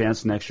career. Your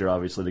chance next year,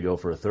 obviously, to go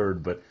for a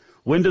third. But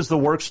when does the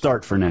work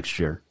start for next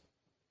year?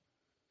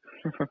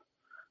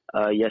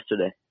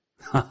 Yesterday.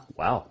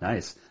 Wow,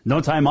 nice.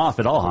 No time off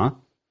at all, huh?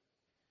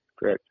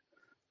 Correct.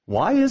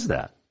 Why is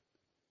that?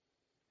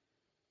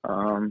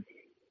 I'm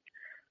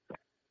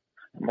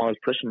always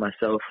pushing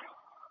myself.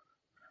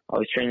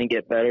 Always trying to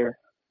get better.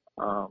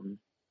 I'm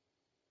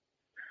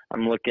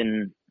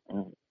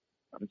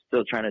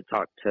still trying to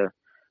talk to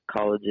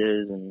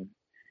colleges and,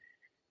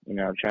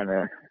 trying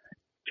to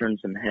turn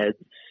some heads.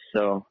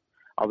 So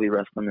I'll be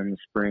wrestling in the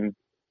spring.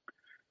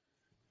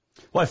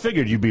 Well, I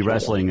figured you'd be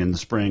wrestling in the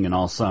spring and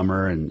all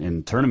summer and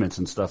in tournaments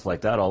and stuff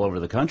like that all over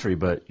the country,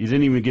 but you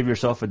didn't even give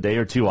yourself a day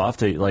or two off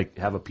to, like,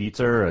 have a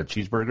pizza or a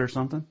cheeseburger or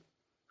something?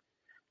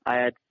 I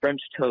had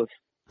French toast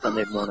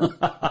Sunday morning.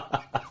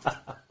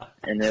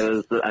 And it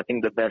was, I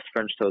think, the best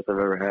French toast I've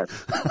ever had.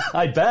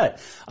 I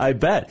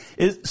bet.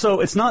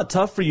 So it's not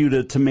tough for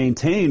you to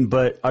maintain,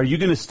 but are you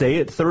going to stay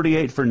at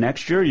 38 for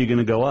next year, or are you going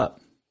to go up?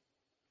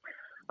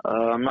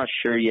 I'm not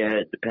sure yet.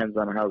 It depends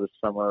on how the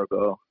summer will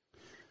go.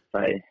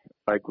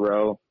 If I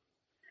grow,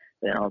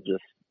 then I'll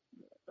just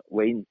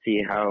wait and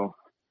see how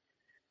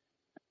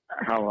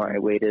my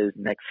weight is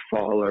next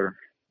fall or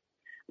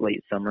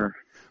late summer.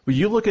 Well,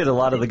 you look at a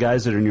lot of the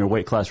guys that are in your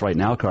weight class right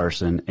now,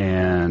 Carson,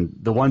 and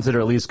the ones that are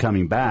at least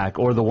coming back,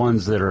 or the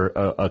ones that are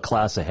a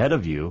class ahead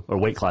of you, or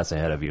weight class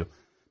ahead of you.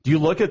 Do you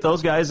look at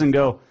those guys and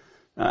go,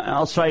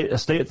 I'll try to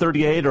stay at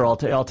 38, or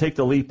I'll take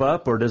the leap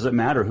up, or does it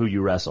matter who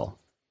you wrestle?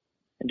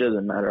 It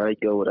doesn't matter. I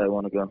go what I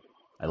want to go.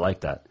 I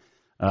like that.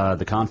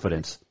 The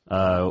confidence.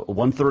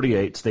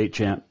 138 state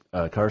champ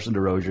Carson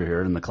DeRozier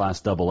here in the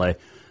Class AA.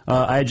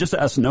 I had just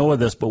asked Noah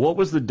this, but what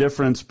was the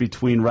difference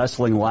between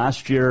wrestling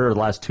last year or the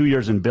last 2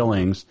 years in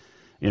Billings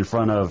in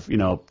front of,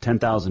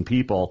 10,000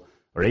 people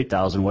or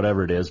 8,000,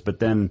 whatever it is, but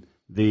then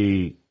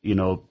the,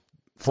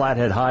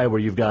 Flathead High where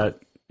you've got,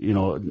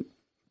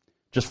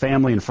 just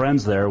family and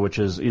friends there, which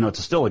is,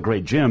 it's still a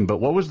great gym, but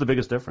what was the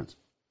biggest difference?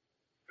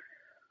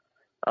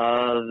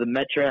 The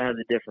Metro has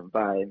a different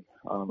vibe.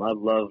 I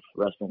love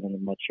wrestling in the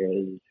Metro.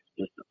 It's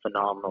just a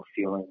phenomenal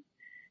feeling.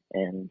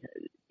 And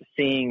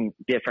seeing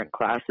different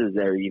classes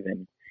there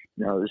even,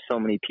 there's so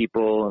many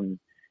people and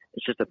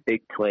it's just a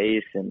big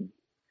place and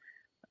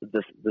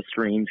the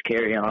streams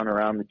carry on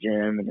around the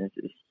gym and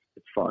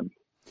it's fun.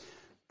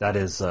 That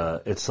is,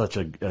 it's such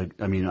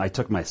I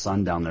took my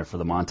son down there for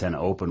the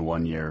Montana Open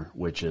one year,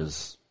 which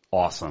is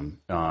awesome.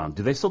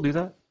 Do they still do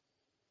that?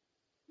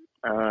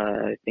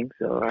 I think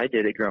so. I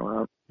did it growing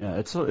up. Yeah,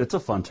 it's a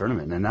fun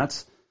tournament, and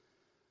that's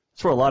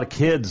where a lot of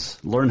kids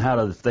learn how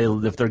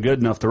to if they're good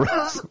enough to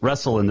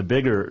wrestle in the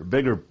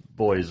bigger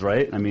boys,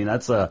 right? I mean,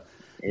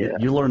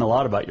 you learn a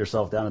lot about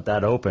yourself down at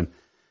that Open.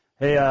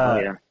 Hey,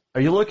 are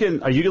you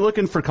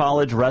looking for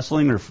college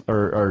wrestling,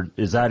 or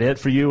is that it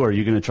for you? Or are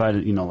you going to try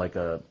to like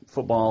a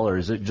football, or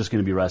is it just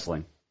going to be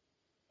wrestling?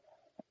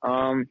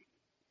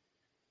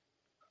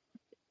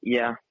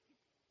 Yeah,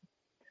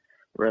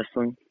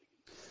 wrestling.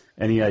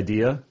 Any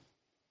idea?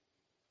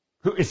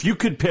 If you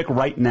could pick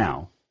right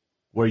now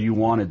where you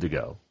wanted to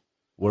go,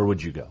 where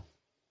would you go?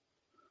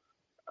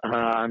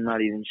 I'm not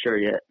even sure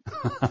yet.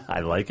 I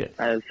like it.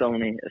 I have so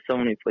many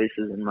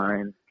places in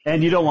mind.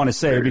 And you don't want to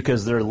say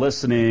because they're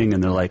listening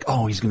and they're like,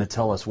 oh, he's going to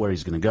tell us where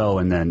he's going to go,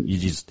 and then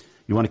you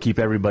want to keep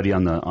everybody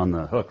on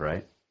the hook,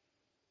 right?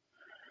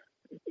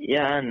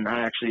 Yeah, and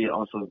I actually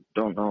also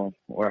don't know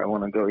where I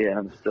want to go yet.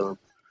 I'm still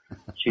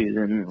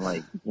choosing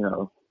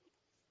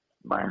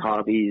my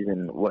hobbies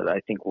and what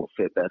I think will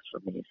fit best for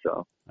me.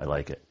 So I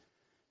like it.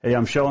 Hey,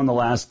 I'm showing the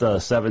last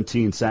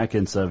 17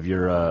 seconds of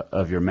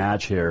your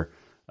match here.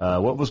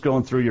 What was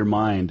going through your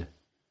mind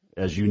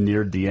as you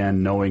neared the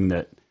end, knowing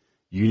that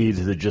you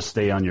needed to just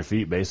stay on your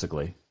feet,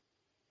 basically?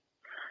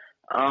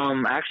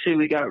 Actually,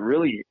 we got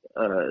really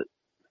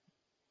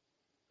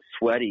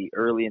sweaty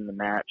early in the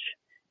match,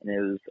 and it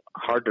was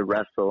hard to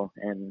wrestle,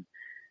 and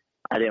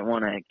I didn't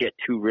want to get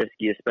too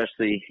risky,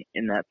 especially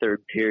in that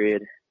third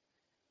period.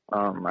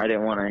 I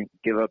didn't want to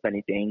give up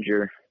any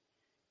danger,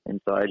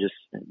 and so I just,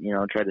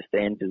 tried to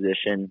stay in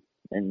position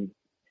and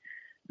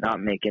not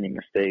make any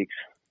mistakes.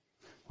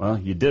 Well,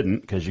 you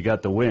didn't, because you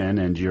got the win,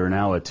 and you're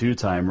now a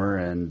two-timer,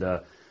 and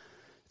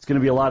it's going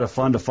to be a lot of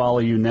fun to follow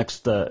you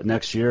next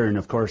year, and,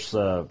 of course,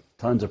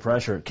 tons of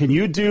pressure. Can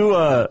you do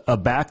a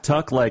back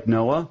tuck like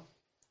Noah?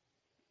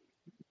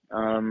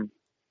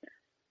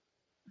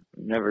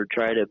 Never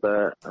tried it,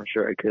 but I'm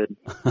sure I could.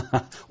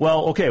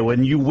 Well, okay,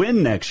 when you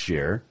win next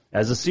year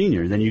as a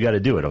senior, then you got to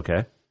do it,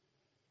 okay?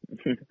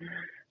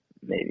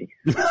 Maybe.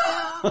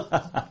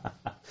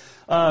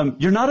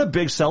 You're not a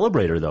big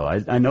celebrator, though.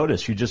 I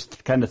noticed you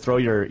just kind of throw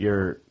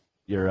you're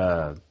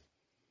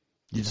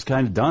just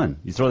kind of done.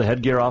 You throw the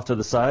headgear off to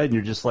the side, and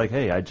you're just like,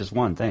 hey, I just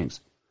won, thanks.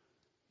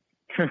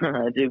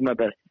 I do my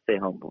best to stay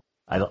humble.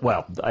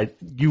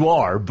 You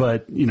are,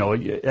 but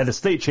at a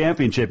state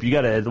championship, you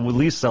got to at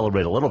least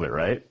celebrate a little bit,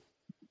 right?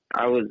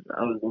 I was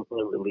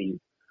definitely relieved.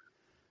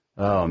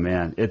 Oh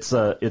man, it's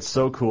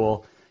so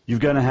cool. You're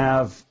going to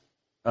have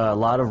a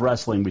lot of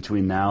wrestling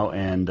between now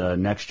and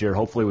next year.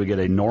 Hopefully, we get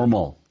a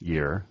normal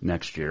year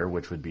next year,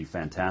 which would be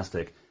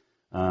fantastic.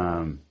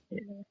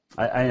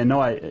 I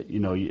know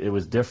it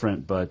was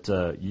different, but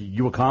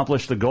you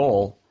accomplished the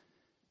goal,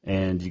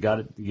 and you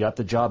got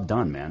the job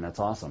done, man. That's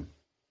awesome.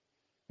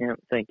 Yeah,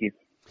 thank you.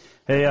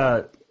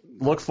 Hey,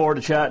 look forward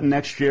to chatting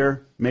next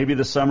year. Maybe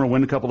this summer,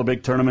 win a couple of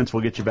big tournaments.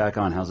 We'll get you back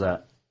on. How's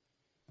that?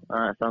 All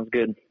right, sounds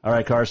good. All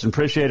right, Carson.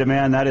 Appreciate it,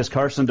 man. That is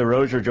Carson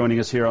DeRozier joining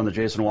us here on the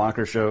Jason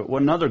Walker Show.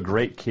 Well, another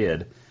great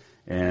kid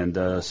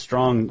and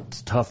strong,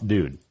 tough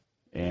dude,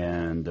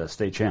 and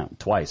state champ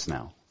twice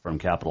now from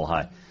Capitol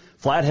High.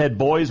 Flathead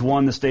boys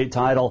won the state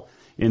title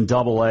in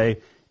AA,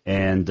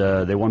 and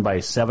they won by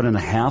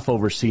 7.5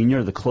 over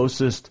senior, the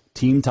closest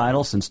team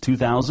title since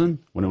 2000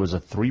 when it was a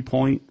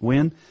 3-point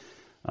win.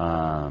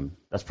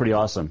 That's pretty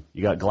awesome.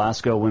 You got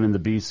Glasgow winning the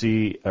B.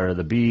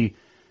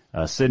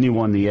 Sydney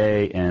won the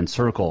A, and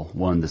Circle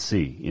won the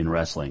C in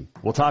wrestling.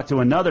 We'll talk to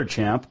another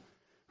champ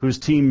whose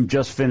team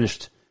just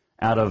finished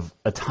out of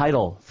a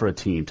title for a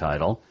team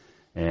title,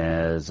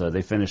 as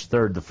they finished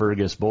third, the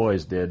Fergus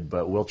boys did,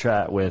 but we'll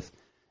chat with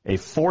a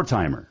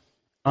 4-timer,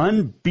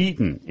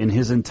 unbeaten in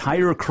his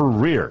entire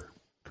career.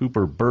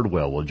 Cooper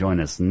Birdwell will join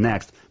us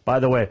next. By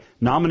the way,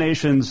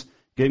 nominations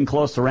getting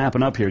close to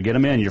wrapping up here. Get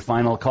them in. Your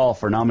final call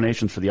for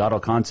nominations for the Auto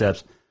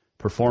Concepts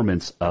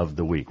Performance of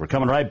the Week. We're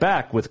coming right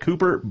back with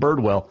Cooper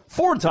Birdwell,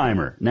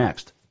 4-timer,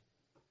 next.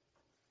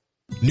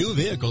 New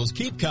vehicles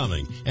keep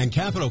coming, and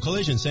Capital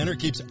Collision Center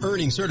keeps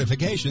earning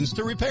certifications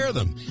to repair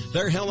them.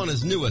 They're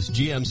Helena's newest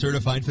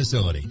GM-certified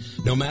facility.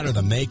 No matter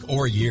the make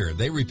or year,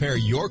 they repair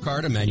your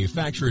car to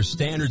manufacturer's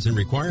standards and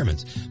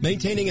requirements,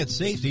 maintaining its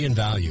safety and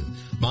value.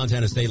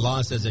 Montana state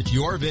law says it's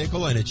your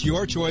vehicle and it's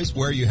your choice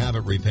where you have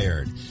it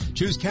repaired.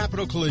 Choose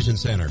Capital Collision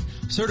Center,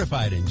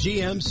 certified in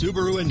GM,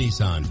 Subaru, and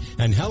Nissan,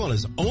 and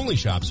Helena's only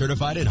shop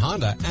certified in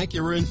Honda,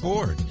 Acura, and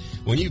Ford.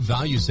 When you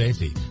value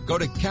safety, go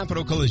to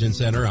Capital Collision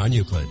Center on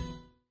Euclid.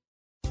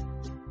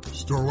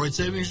 Store-wide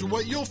savings are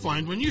what you'll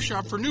find when you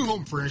shop for new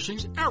home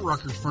furnishings at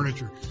Rucker's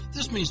Furniture.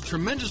 This means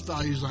tremendous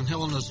values on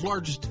Helena's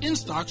largest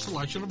in-stock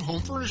selection of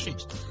home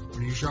furnishings.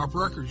 When you shop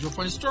Rucker's, you'll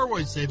find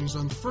store-wide savings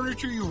on the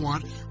furniture you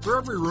want for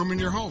every room in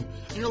your home.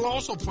 And you'll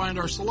also find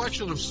our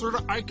selection of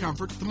Serta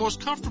iComfort, the most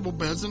comfortable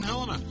beds in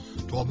Helena.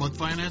 12-month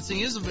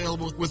financing is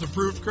available with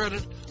approved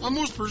credit on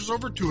most purchases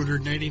over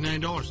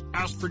 $299.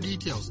 Ask for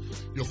details.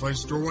 You'll find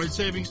store-wide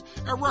savings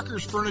at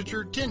Rucker's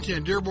Furniture,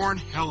 1010 Dearborn,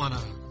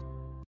 Helena.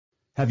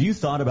 Have you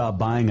thought about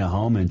buying a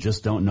home and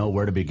just don't know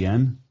where to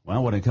begin?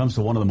 Well, when it comes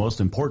to one of the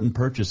most important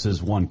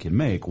purchases one can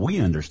make, we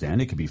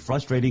understand it can be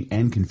frustrating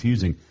and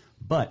confusing,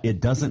 but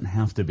it doesn't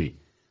have to be.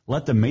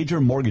 Let the Major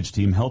Mortgage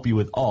team help you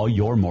with all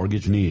your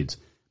mortgage needs.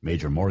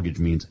 Major Mortgage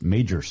means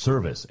major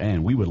service,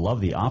 and we would love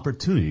the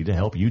opportunity to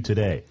help you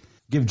today.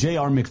 Give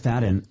J.R.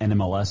 McFadden,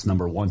 NMLS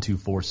number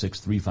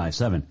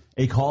 1246357,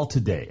 a call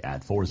today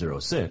at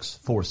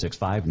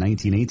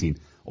 406-465-1918,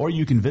 or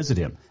you can visit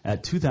him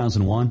at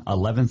 2001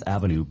 11th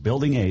Avenue,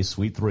 Building A,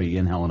 Suite 3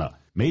 in Helena.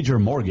 Major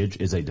Mortgage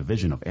is a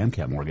division of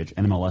AMCAP Mortgage,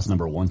 NMLS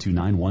number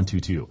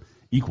 129122,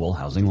 equal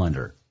housing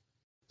lender.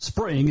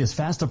 Spring is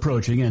fast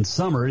approaching and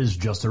summer is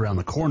just around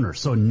the corner,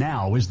 so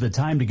now is the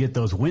time to get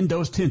those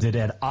windows tinted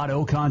at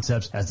Auto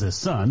Concepts as the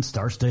sun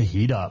starts to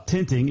heat up.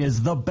 Tinting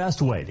is the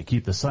best way to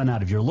keep the sun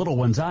out of your little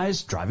one's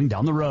eyes driving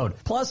down the road.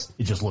 Plus,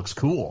 it just looks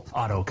cool.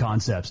 Auto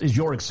Concepts is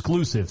your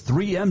exclusive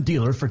 3M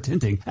dealer for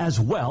tinting as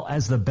well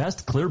as the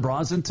best clear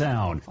bras in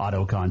town.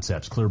 Auto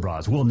Concepts clear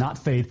bras will not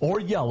fade or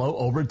yellow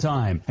over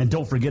time. And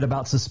don't forget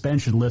about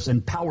suspension lifts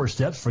and power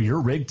steps for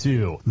your rig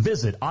too.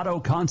 Visit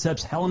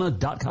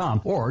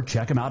AutoConceptsHelena.com or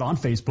check them out on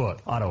Facebook.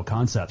 Auto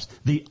Concepts,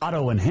 the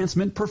auto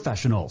enhancement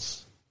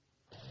professionals.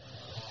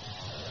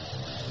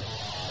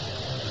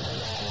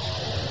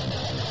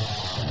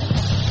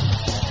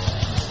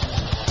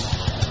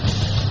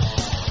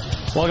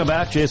 Welcome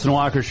back, Jason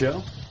Walker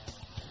Show,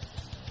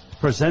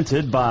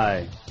 presented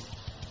by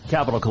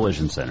Capital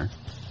Collision Center.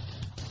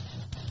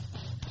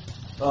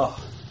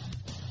 Oh,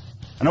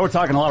 I know we're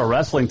talking a lot of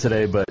wrestling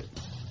today,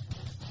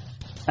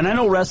 and I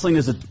know wrestling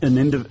is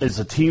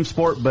a team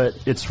sport, but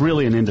it's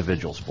really an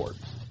individual sport.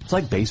 It's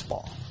like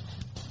baseball.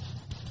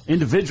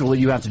 Individually,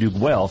 you have to do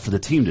well for the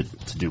team to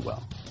do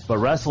well. But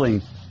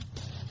wrestling,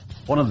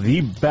 one of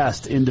the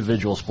best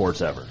individual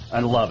sports ever.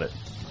 I love it.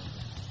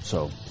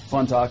 So,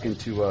 fun talking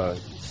to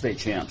state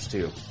champs,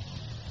 too.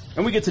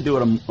 And we get to do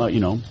it,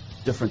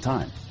 different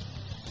time.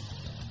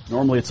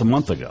 Normally, it's a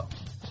month ago.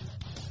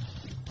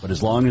 But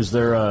as long as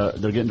they're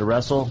getting to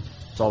wrestle,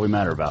 it's all we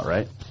matter about,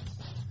 right?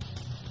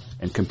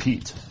 And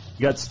compete.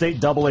 You got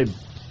state AA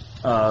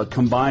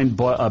combined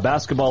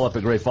basketball up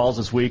at Great Falls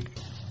this week.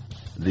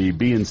 The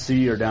B and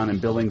C are down in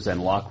Billings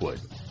and Lockwood.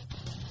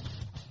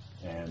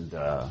 And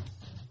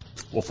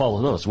we'll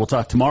follow those. We'll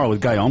talk tomorrow with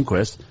Guy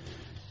Olmquist.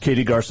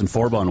 Katie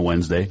Garson-Forba on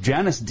Wednesday.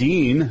 Janice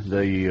Dean,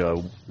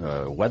 the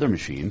weather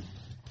machine,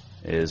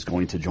 is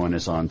going to join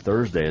us on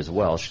Thursday as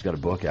well. She's got a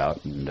book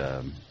out, and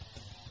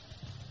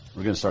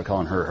we're going to start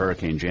calling her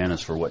Hurricane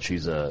Janice for what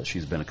she's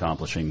been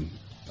accomplishing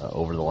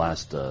over the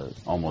last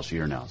almost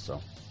year now. So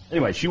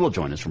anyway, she will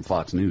join us from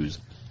Fox News.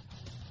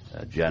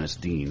 Janice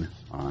Dean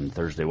on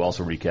Thursday. We'll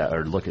also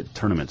look at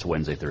tournaments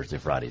Wednesday, Thursday,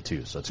 Friday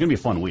too. So it's going to be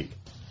a fun week.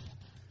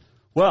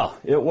 Well,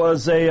 it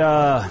was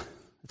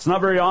it's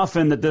not very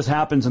often that this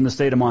happens in the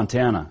state of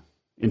Montana.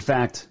 In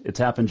fact, it's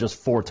happened just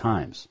 4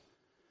 times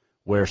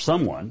where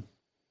someone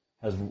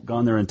has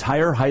gone their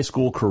entire high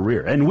school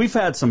career. And we've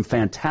had some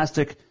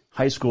fantastic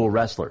high school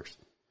wrestlers.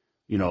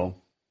 You know,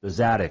 the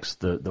Zaddicks,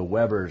 the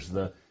Webbers,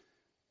 the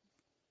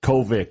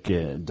Kovic,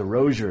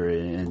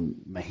 DeRozier,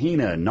 and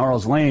Mahina, and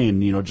Gnarls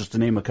Lane, you know, just to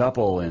name a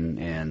couple,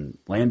 and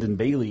Landon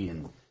Bailey.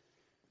 And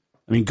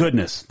I mean,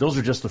 goodness, those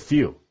are just a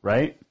few,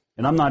 right?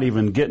 And I'm not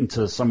even getting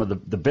to some of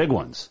the big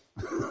ones,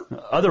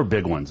 other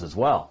big ones as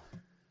well.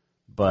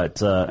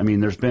 But, I mean,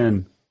 there's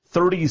been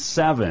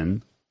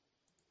 37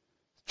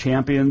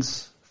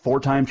 champions,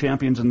 4-time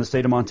champions in the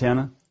state of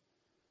Montana.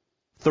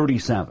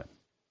 37.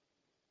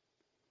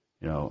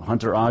 You know,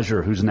 Hunter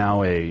Azure, who's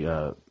now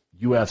a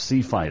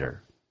UFC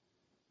fighter.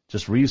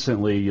 Just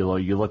recently,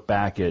 you look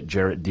back at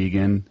Jarrett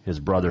Deegan, his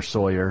brother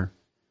Sawyer,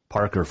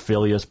 Parker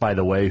Filius, by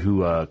the way,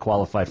 who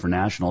qualified for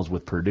nationals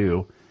with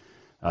Purdue.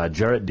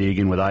 Jarrett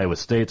Deegan with Iowa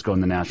State's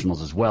going to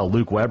nationals as well.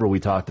 Luke Weber, we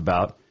talked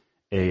about,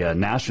 a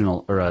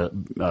national or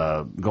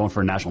going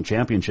for a national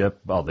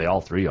championship. Well, they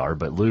all 3 are,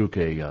 but Luke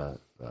a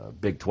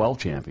Big 12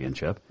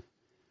 championship.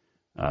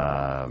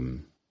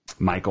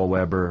 Michael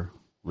Weber,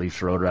 Leaf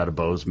Schroeder out of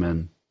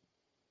Bozeman,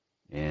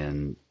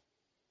 and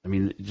I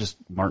mean, just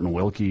Martin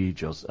Wilkie,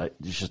 just the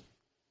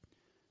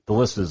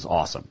list is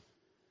awesome.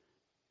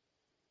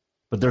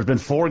 But there's been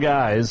 4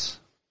 guys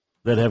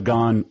that have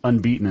gone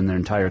unbeaten in their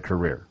entire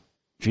career.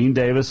 Gene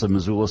Davis of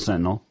Missoula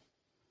Sentinel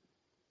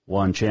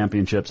won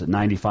championships at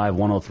 95,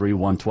 103,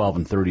 112,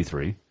 and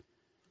 33.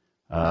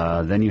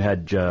 Then you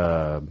had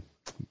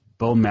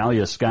Bo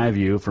Malia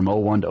Skyview from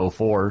 01 to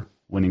 04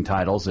 winning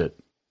titles at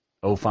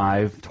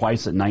 05,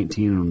 twice at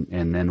 19,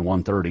 and then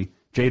 130.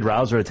 Jade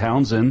Rouser at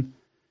Townsend,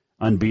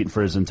 unbeaten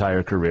for his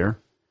entire career.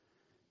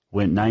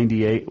 Went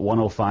 98,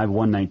 105,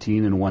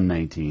 119, and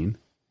 119.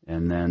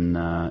 And then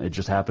it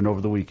just happened over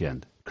the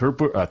weekend.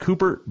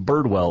 Cooper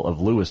Birdwell of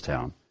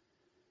Lewistown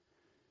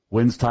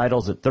wins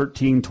titles at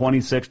 13,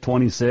 26,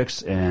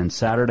 26, and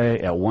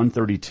Saturday at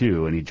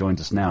 132. And he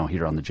joins us now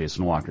here on the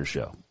Jason Walker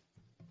Show.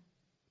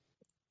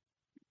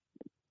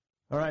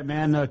 All right,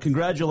 man,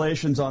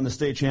 congratulations on the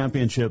state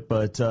championship.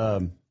 But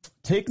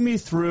take me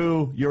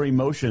through your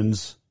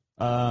emotions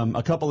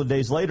a couple of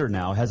days later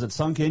now. Has it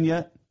sunk in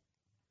yet?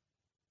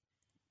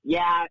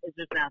 Yeah, it's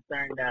just now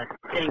starting to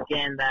sink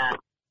in that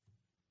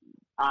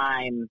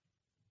I'm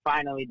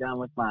finally done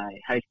with my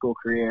high school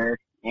career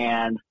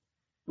and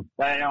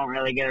that I don't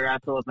really get to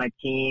wrestle with my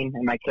team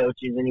and my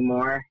coaches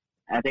anymore.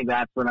 I think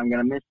that's what I'm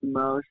going to miss the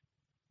most.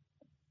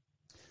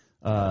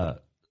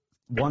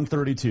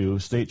 132,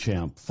 state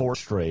champ, 4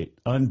 straight,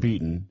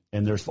 unbeaten,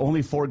 and there's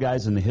only 4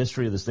 guys in the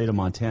history of the state of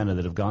Montana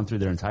that have gone through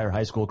their entire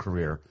high school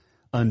career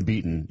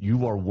unbeaten.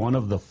 You are one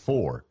of the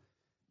 4.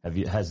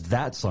 Has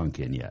that sunk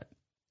in yet?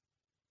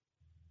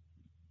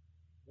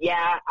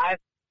 Yeah,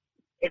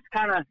 it's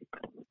kind of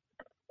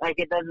like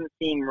it doesn't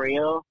seem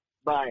real,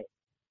 but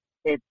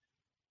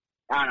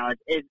I don't know,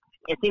 it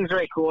seems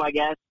very cool, I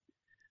guess.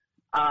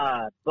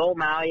 Bo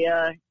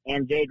Malia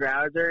and Jade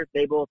Rouser,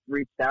 they both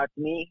reached out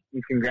to me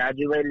and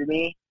congratulated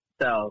me.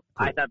 So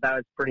cool. I thought that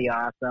was pretty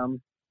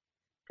awesome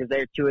because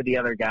they're 2 of the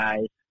other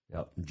guys.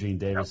 Yep, Gene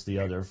Davis, the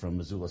other from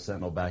Missoula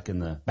Sentinel back in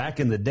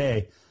the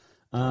day.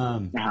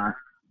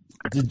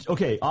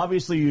 Okay,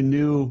 obviously you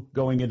knew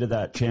going into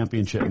that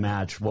championship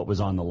match what was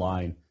on the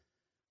line.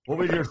 What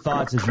were your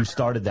thoughts as you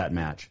started that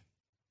match?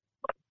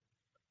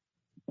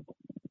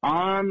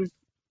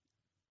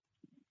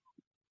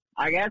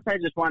 I guess I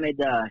just wanted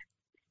to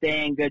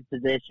stay in good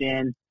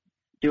position,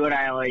 do what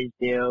I always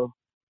do,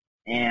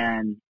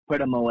 and put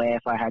him away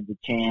if I had the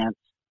chance.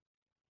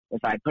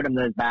 If I put him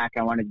to his back,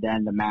 I wanted to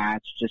end the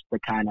match just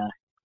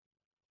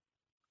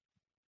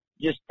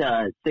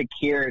to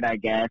secure it, I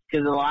guess.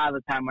 Because a lot of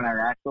the time when I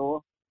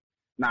wrestle,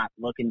 I'm not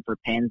looking for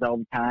pins all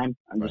the time.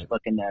 I'm just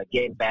looking to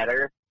get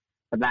better.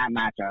 But that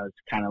match, I was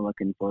kind of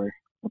looking for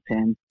a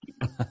pin.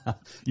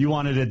 You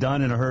wanted it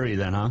done in a hurry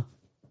then, huh?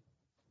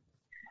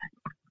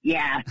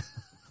 Yeah.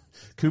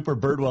 Cooper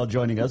Birdwell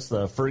joining us,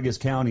 the Fergus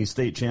County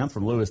state champ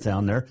from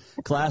Lewistown there.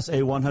 Class A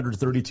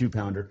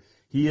 132-pounder.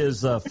 He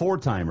is a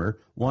 4-timer,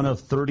 one of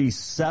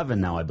 37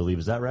 now, I believe.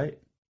 Is that right?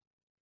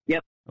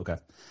 Yep. Okay.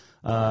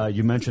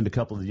 You mentioned a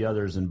couple of the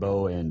others in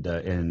Bo and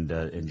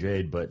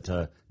Jade, but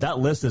that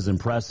list is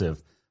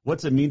impressive.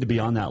 What's it mean to be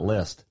on that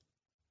list?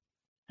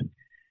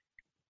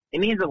 It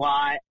means a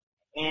lot,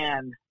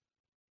 and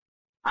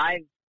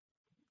I've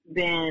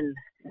been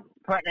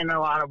putting in a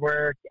lot of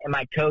work, and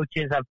my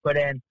coaches have put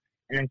in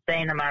an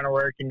insane amount of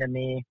work into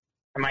me,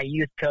 and my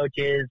youth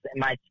coaches and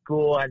my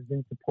school has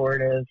been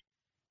supportive,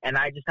 and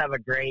I just have a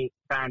great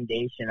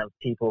foundation of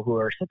people who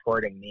are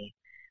supporting me.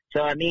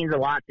 So it means a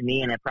lot to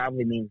me, and it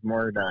probably means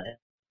more to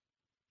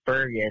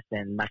Fergus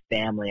and my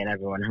family and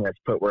everyone who has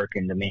put work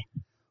into me.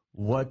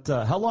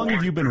 How long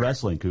have you been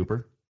wrestling,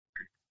 Cooper?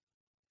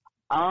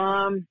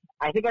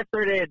 I think I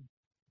started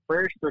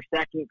first or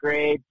second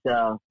grade,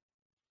 so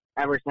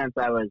ever since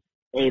I was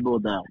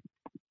able to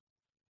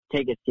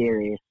take it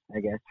serious, I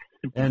guess.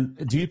 And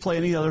do you play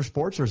any other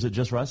sports, or is it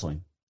just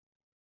wrestling?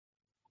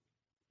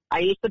 I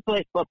used to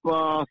play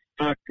football,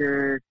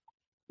 soccer,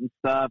 and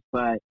stuff,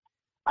 but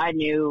I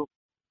knew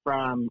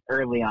from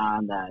early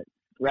on that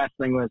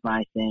wrestling was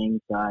my thing,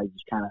 so I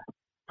just kind of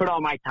put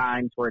all my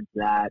time towards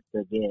that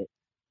to get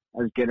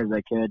as good as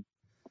I could.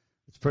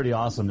 It's pretty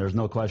awesome. There's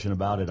no question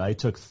about it. I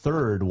took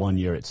third one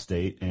year at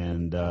state,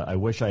 and I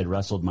wish I had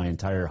wrestled my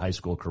entire high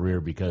school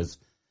career because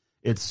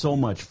it's so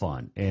much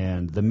fun.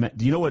 And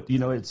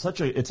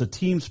it's a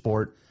team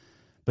sport,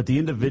 but the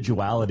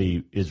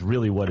individuality is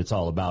really what it's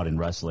all about in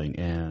wrestling.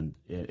 And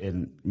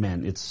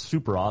man, it's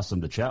super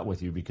awesome to chat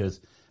with you because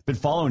I've been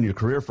following your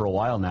career for a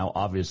while now.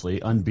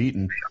 Obviously,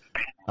 unbeaten,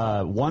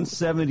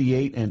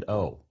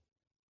 178-0.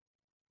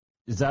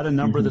 Is that a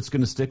number that's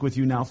going to stick with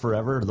you now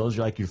forever? Are those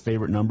like your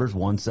favorite numbers,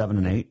 1, 7,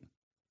 and 8?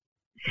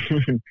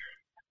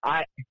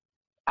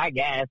 I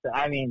guess.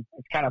 I mean,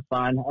 it's kind of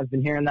fun. I've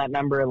been hearing that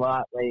number a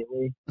lot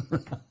lately.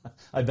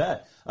 I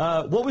bet.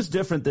 What was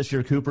different this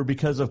year, Cooper,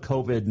 because of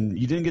COVID? And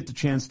you didn't get the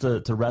chance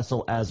to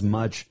wrestle as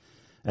much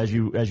as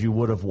you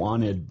would have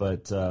wanted.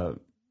 But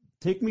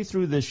take me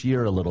through this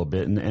year a little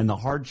bit and the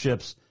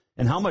hardships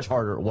and how much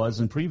harder it was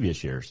in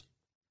previous years.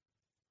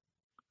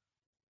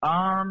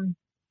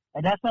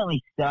 It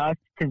definitely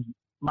sucked because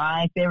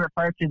my favorite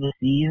parts of the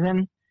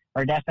season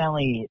are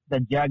definitely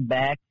the Jug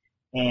Beck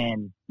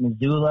and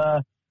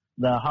Missoula,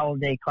 the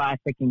Holiday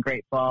Classic in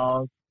Great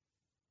Falls,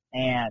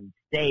 and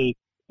state,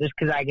 just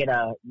because I get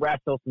to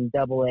wrestle some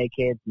AA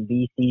kids and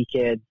BC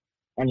kids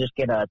and just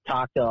get to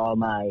talk to all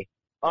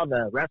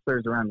the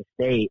wrestlers around the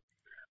state.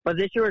 But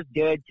this year was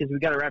good because we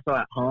got to wrestle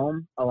at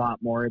home a lot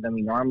more than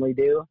we normally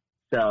do.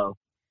 So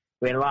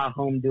we had a lot of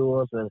home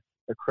duels with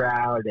the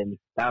crowd, and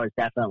that was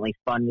definitely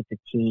fun with the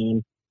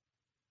team.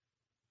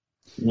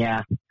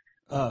 Yeah.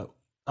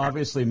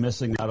 Obviously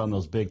missing out on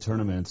those big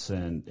tournaments,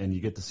 and you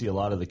get to see a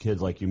lot of the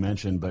kids like you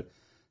mentioned, but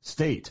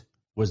state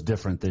was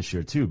different this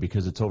year too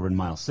because it's over in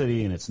Miles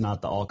City and it's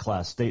not the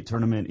all-class state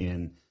tournament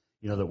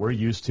that we're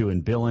used to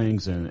in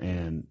Billings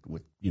and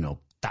with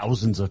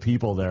thousands of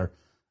people there.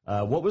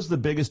 What was the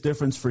biggest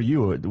difference for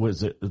you?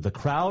 Was it the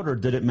crowd or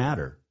did it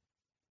matter?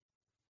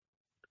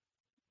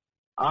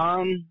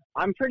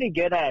 I'm pretty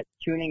good at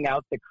tuning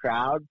out the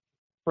crowd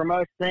for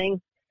most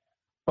things,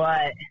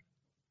 but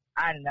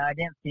I don't know. I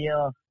didn't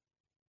feel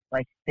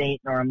like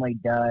state normally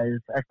does,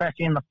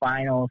 especially in the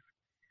finals.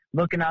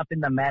 Looking up in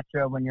the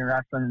Metro when you're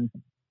wrestling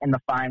in the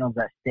finals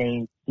at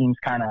state seems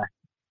kind of,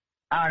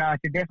 I don't know,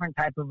 it's a different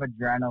type of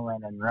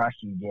adrenaline and rush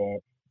you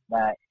get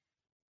that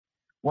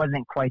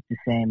wasn't quite the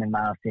same in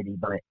Miles City,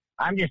 but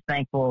I'm just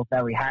thankful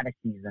that we had a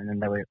season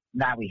and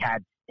that we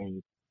had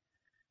state.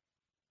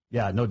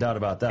 Yeah, no doubt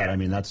about that. I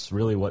mean, that's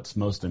really what's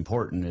most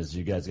important is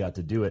you guys got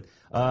to do it.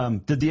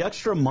 Did the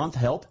extra month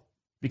help?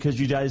 Because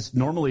you guys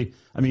normally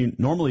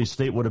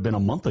state would have been a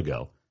month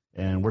ago,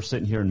 and we're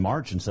sitting here in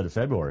March instead of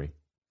February.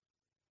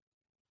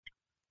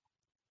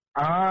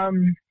 I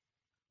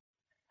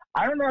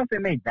don't know if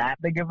it made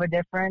that big of a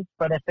difference,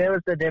 but if it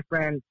was a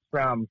difference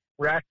from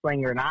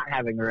wrestling or not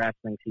having a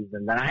wrestling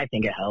season, then I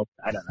think it helped.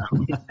 I don't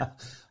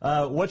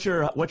know. What's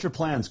your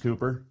plans,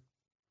 Cooper,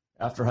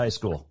 after high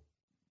school?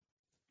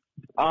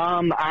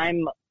 I'm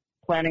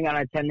planning on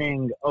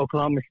attending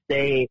Oklahoma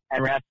State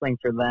and wrestling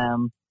for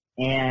them,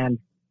 and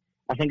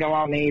I think I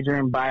want to major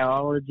in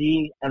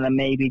biology and then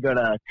maybe go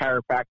to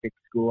chiropractic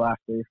school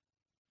after.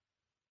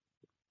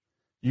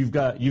 You've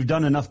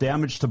done enough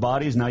damage to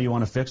bodies, now you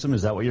want to fix them?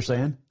 Is that what you're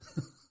saying?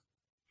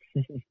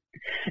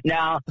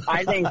 No,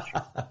 I think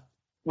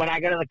when I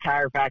go to the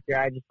chiropractor,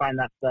 I just find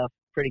that stuff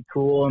pretty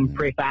cool and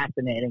pretty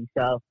fascinating.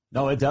 So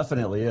no, it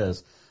definitely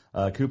is.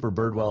 Cooper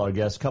Birdwell, our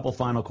guest. Couple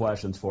final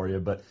questions for you,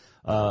 but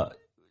I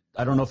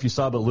don't know if you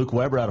saw, but Luke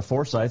Weber out of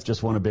Forsyth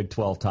just won a Big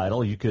 12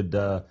 title. You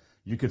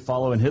could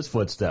follow in his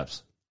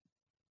footsteps.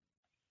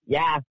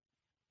 Yeah,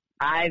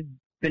 I've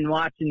been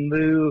watching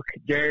Luke,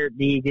 Jarrett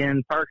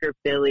Deegan, Parker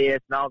Phileas,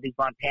 and all these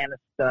Montana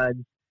studs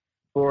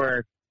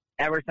for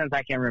ever since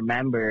I can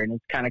remember, and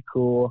it's kind of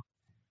cool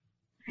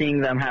seeing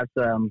them have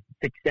some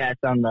success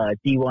on the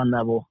D1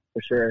 level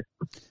for sure.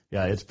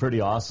 Yeah, it's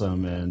pretty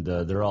awesome, and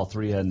they're all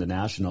three heading to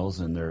nationals,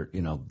 and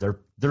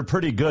they're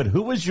pretty good.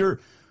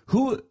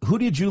 Who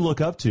did you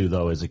look up to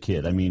though as a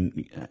kid? I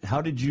mean,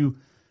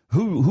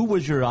 who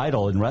was your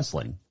idol in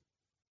wrestling?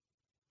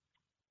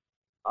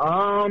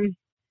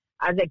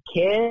 As a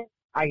kid,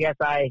 I guess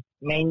I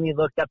mainly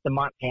looked up to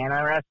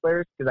Montana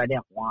wrestlers because I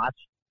didn't watch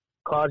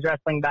college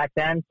wrestling back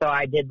then. So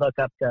I did look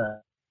up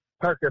to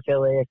Parker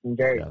Phileas and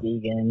Jarrett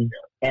Deegan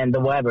and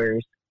the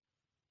Webbers.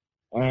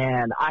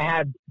 And I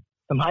had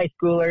some high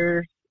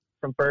schoolers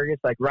from Fergus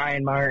like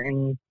Ryan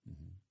Martin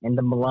and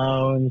the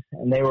Malones,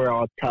 and they were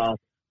all tough.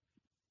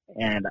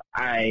 And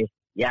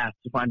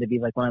just wanted to be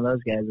like one of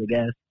those guys, I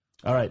guess.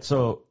 All right,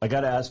 so I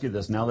got to ask you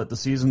this. Now that the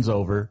season's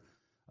over,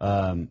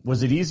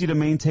 was it easy to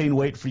maintain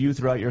weight for you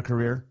throughout your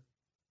career?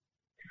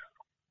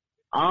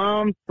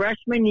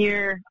 Freshman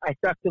year, I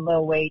sucked a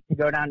little weight to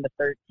go down to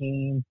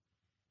 13.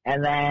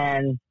 And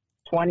then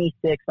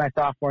 26 my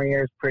sophomore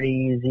year is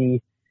pretty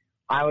easy.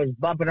 I was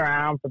bumping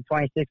around from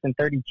 26 and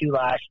 32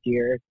 last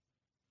year,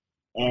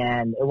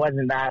 and it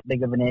wasn't that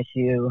big of an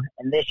issue.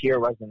 And this year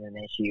wasn't an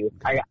issue.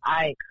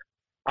 I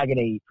get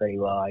to eat pretty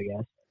well, I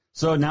guess.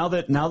 So now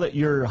that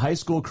your high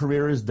school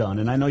career is done,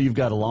 and I know you've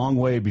got a long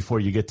way before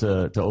you get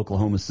to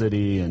Oklahoma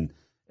City and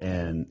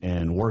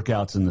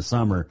workouts in the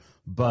summer,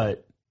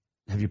 but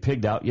have you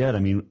pigged out yet? I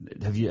mean,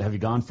 have you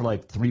gone for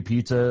like 3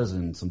 pizzas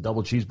and some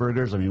double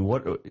cheeseburgers? I mean,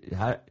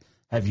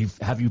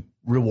 have you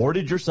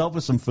rewarded yourself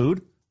with some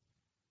food?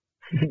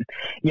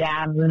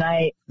 Yeah, the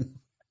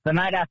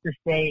night after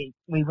state,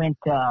 we went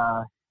to,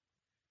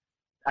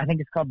 I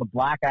think it's called the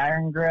Black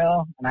Iron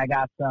Grill, and I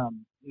got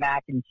some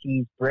mac and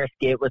cheese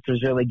brisket, which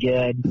was really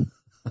good,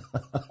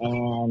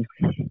 and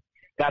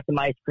got some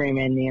ice cream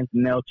in me and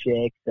some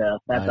milkshakes, so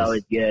that's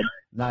always good.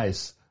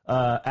 Nice.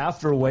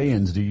 After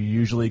weigh-ins, do you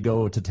usually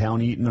go to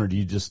town eating, or do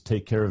you just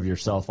take care of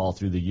yourself all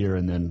through the year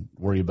and then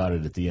worry about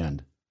it at the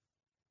end?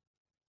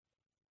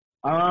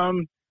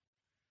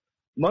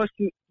 Most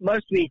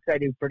weeks I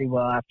do pretty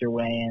well after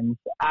weigh-ins.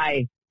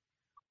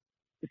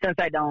 Since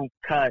I don't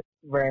cut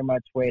very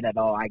much weight at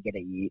all, I get to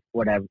eat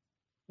whatever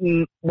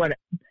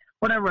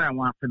I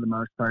want for the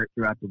most part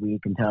throughout the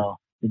week until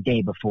the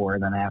day before.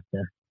 Then I have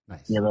to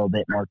be a little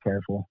bit more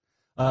careful.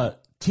 When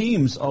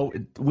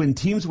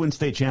teams win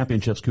state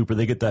championships, Cooper,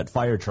 they get that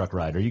fire truck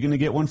ride. Are you going to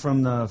get one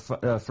from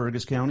the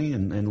Fergus County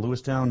and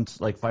Lewistown's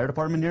fire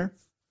department here?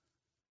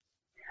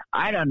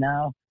 I don't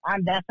know.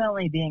 I'm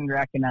definitely being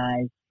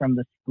recognized from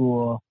the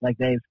school. Like,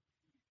 they've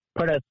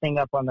put a thing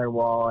up on their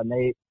wall, and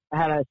they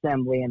had an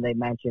assembly, and they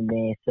mentioned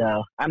me,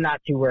 so I'm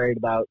not too worried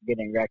about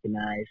getting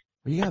recognized.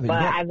 Well, you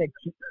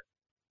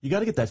got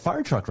to get that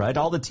fire truck ride.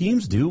 All the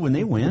teams do when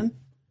they win.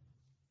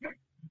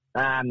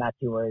 I'm not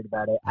too worried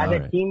about it. As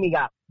a team, we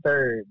got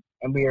third,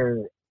 and we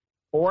were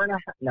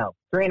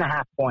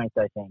 3.5 points,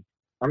 I think.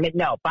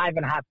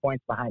 5.5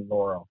 points behind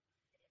Laurel.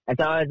 And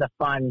so it was a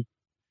fun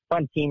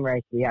team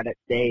race we had at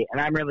state,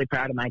 and I'm really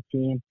proud of my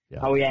team,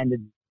 how we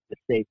ended the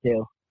state,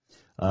 too.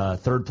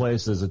 Third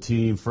place as a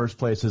team, first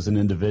place as an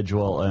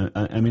individual.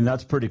 I mean,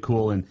 that's pretty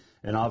cool, and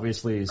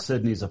obviously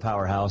Sydney's a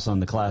powerhouse on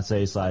the Class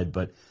A side,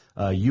 but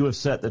you have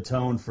set the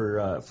tone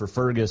for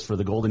Fergus, for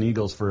the Golden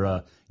Eagles,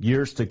 for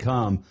years to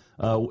come.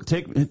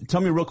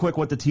 Tell me real quick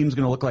what the team's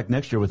going to look like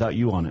next year without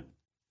you on it.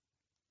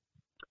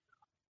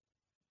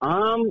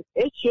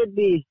 It should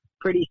be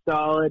pretty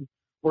solid.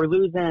 We're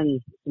losing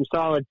some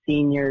solid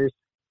seniors.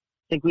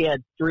 I think we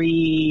had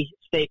 3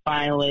 state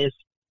finalists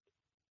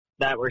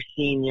that were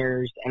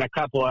seniors and a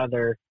couple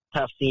other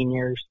tough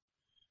seniors.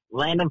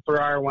 Landon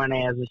Farrar won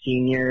as a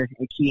senior,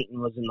 and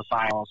Keaton was in the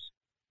finals.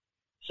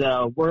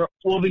 So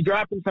we'll be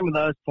dropping some of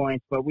those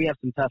points, but we have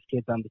some tough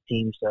kids on the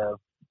team, so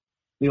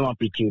we won't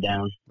be too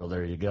down. Well,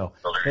 there you go.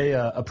 Hey,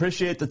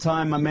 appreciate the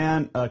time, my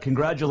man.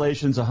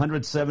 Congratulations,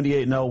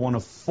 178-0, one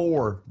of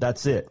 4.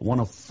 That's it. One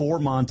of 4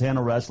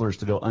 Montana wrestlers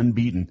to go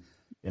unbeaten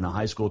in a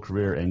high school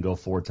career and go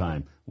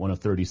 4-time. One of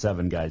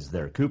 37 guys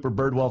there. Cooper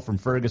Birdwell from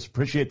Fergus.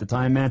 Appreciate the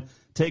time, man.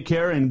 Take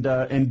care and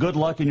good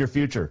luck in your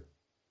future.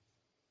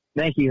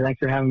 Thank you. Thanks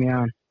for having me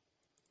on.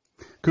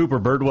 Cooper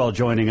Birdwell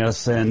joining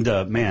us, and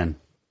man,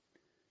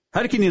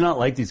 how can you not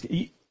like these?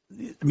 I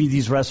mean,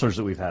 these wrestlers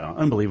that we've had on,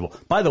 unbelievable.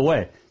 By the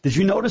way, did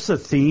you notice a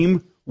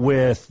theme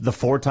with the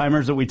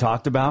 4-timers that we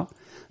talked about?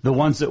 The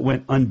ones that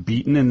went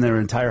unbeaten in their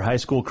entire high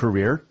school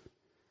career.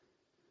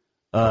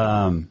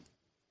 Did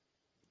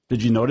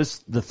you notice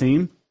the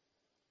theme?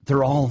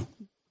 They're all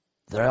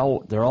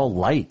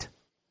lightweights.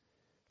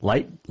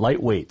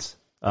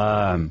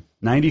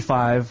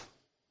 95.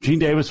 Gene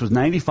Davis was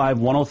 95,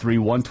 103,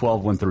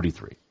 112,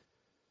 133.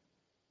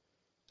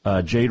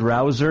 Jade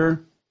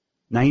Rouser,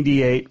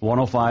 98,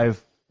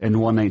 105, and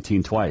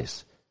 119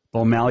 twice.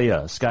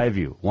 Bomalia,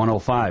 Skyview,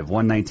 105,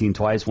 119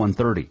 twice,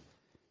 130.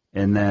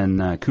 And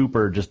then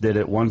Cooper just did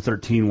it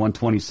 113,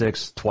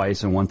 126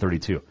 twice, and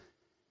 132.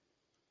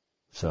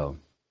 So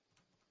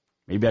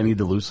maybe I need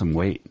to lose some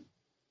weight.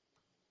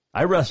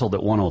 I wrestled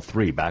at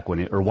 103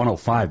 or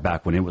 105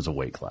 back when it was a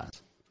weight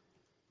class.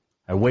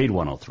 I weighed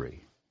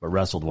 103, but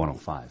wrestled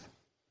 105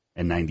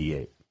 and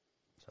 98.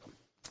 So,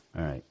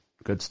 all right,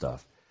 good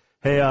stuff.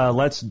 Hey,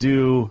 let's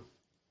do.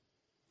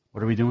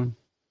 What are we doing?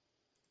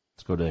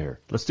 Let's go to here.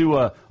 Let's do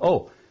our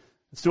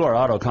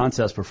auto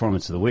contest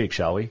performance of the week,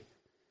 shall we?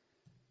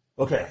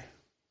 Okay.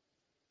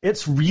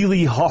 It's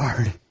really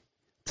hard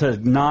to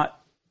not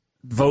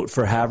vote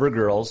for Havre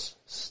girls,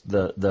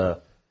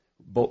 the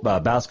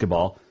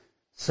basketball,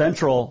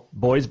 Central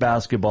boys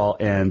basketball,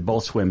 and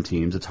both swim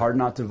teams. It's hard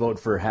not to vote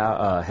for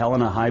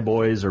Helena High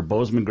boys or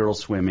Bozeman girls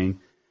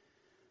swimming,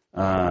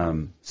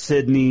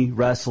 Sydney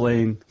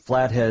wrestling,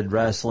 Flathead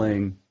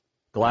wrestling,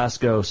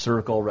 Glasgow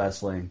circle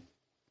wrestling.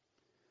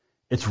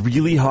 It's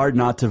really hard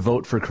not to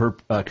vote for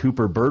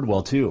Cooper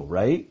Birdwell, too,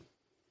 right?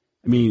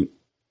 I mean,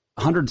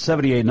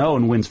 178-0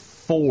 and wins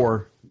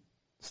 4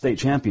 state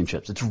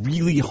championships. It's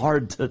really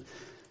hard to...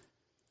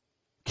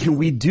 Can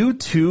we do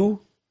 2?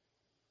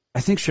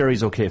 I think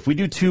Sherry's okay. If we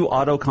do 2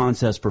 auto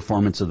contest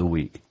performance of the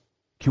week,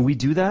 can we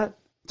do that?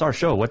 It's our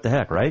show. What the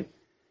heck, right?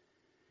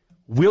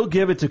 We'll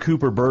give it to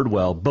Cooper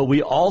Birdwell, but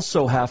we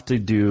also have to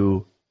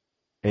do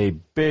a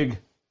big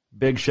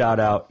shout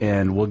out,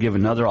 and we'll give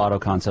another auto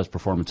contest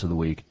performance of the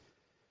week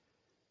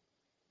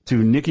to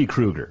Nikki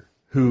Kruger,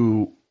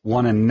 who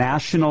won a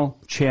national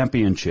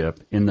championship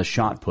in the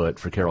shot put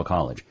for Carroll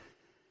College.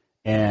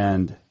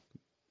 And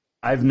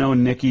I've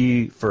known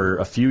Nikki for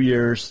a few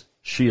years.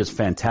 She is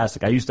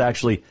fantastic. I used to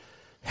actually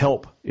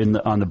help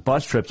on the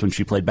bus trips when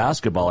she played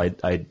basketball.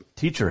 I'd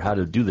teach her how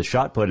to do the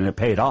shot put, and it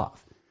paid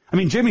off. I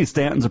mean, Jimmy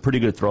Stanton's a pretty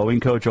good throwing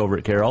coach over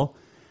at Carroll,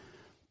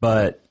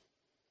 but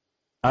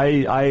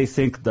I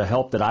think the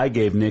help that I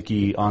gave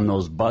Nikki on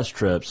those bus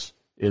trips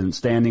in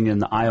standing in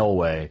the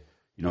aisleway,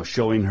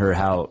 showing her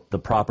how the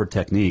proper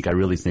technique, I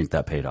really think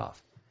that paid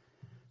off.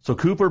 So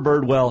Cooper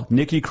Birdwell,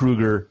 Nikki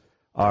Kruger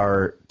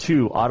are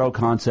 2 auto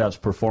concepts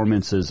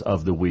performances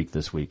of the week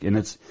this week.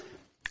 And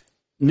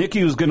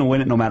Nikki was going to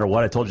win it no matter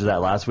what. I told you that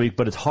last week,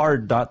 but it's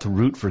hard not to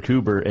root for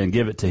Cooper and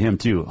give it to him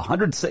too.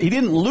 He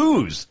didn't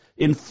lose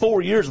in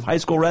 4 years of high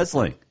school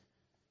wrestling.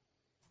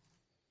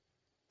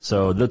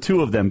 So the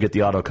 2 of them get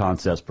the auto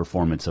concepts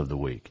performance of the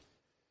week.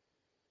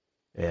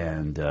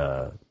 And,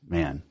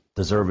 man,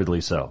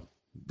 deservedly so.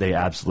 They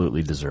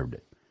absolutely deserved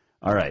it.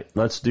 All right,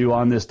 let's do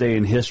On This Day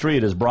in History.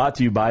 It is brought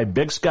to you by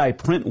Big Sky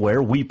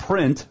Printwear. We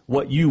print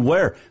what you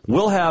wear.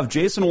 We'll have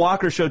Jason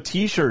Walker Show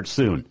T-shirts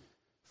soon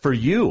for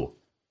you.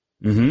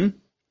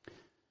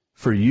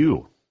 For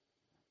you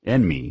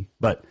and me.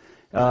 But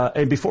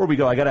and before we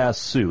go, I got to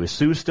ask Sue. Is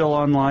Sue still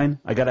online?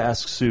 I got to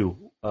ask Sue,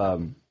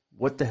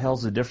 what the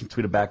hell's the difference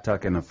between a back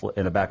tuck and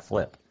a back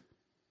flip?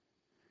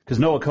 Because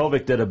Noah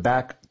Kovic did a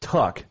back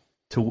tuck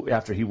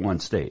after he won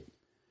state.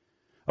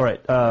 All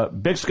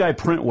right, Big Sky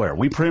Printwear.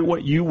 We print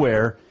what you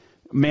wear.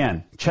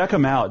 Man, check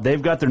them out.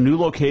 They've got their new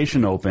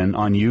location open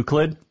on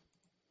Euclid.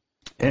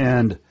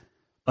 And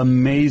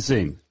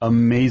amazing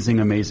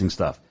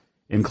stuff,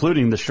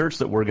 including the shirts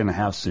that we're going to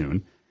have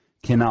soon.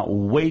 Cannot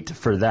wait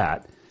for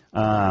that.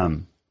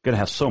 Going to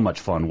have so much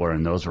fun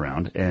wearing those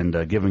around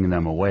and giving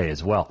them away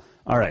as well.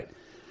 All right.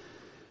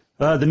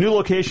 The new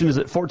location is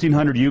at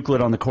 1400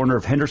 Euclid on the corner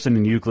of Henderson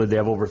and Euclid. They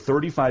have over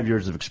 35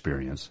 years of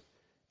experience.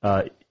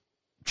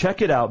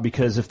 Check it out,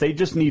 because if they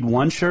just need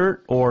one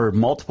shirt or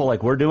multiple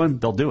like we're doing,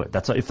 they'll do it.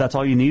 If that's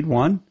all you need,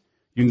 one,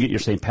 you can get your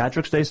St.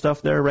 Patrick's Day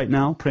stuff there right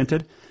now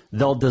printed.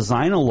 They'll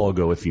design a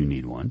logo if you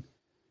need one.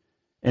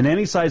 And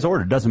any size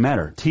order, doesn't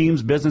matter.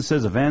 Teams,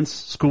 businesses, events,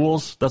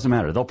 schools, doesn't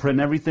matter. They'll print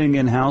everything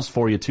in-house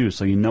for you, too,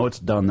 so you know it's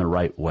done the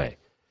right way.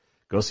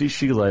 Go see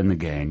Sheila and the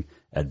gang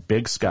at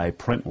Big Sky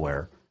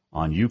Printwear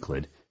on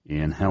Euclid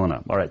in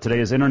Helena. All right, today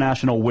is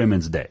International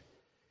Women's Day.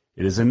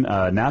 It is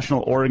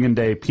National Oregon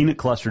Day, Peanut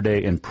Cluster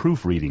Day, and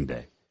Proofreading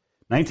Day.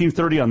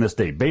 1930 on this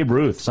day, Babe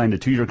Ruth signed a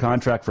 2-year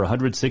contract for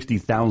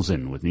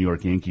 $160,000 with New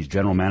York Yankees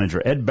general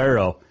manager Ed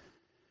Barrow,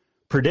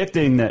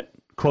 predicting that,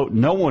 quote,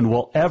 no one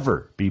will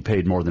ever be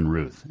paid more than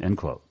Ruth, end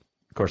quote.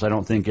 Of course, I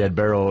don't think Ed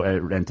Barrow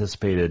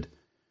anticipated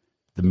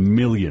the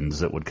millions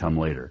that would come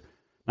later.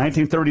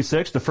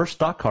 1936, the first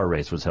stock car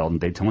race was held in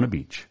Daytona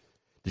Beach.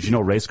 Did you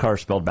know race car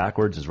spelled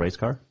backwards is race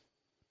car?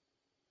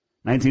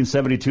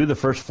 1972, the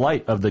first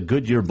flight of the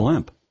Goodyear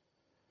blimp.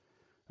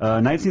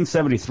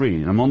 1973,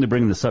 and I'm only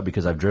bringing this up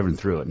because I've driven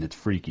through it, and it's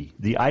freaky.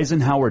 The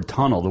Eisenhower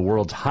Tunnel, the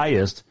world's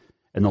highest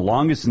and the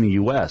longest in the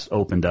U.S.,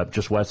 opened up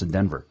just west of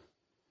Denver.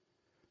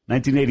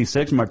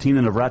 1986,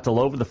 Martina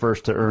Navratilova, the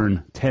first to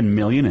earn $10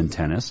 million in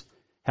tennis.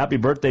 Happy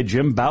birthday,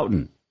 Jim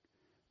Bouton.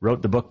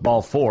 Wrote the book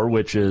Ball 4,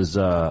 which is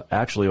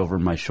actually over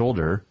my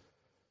shoulder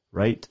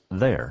right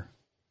there.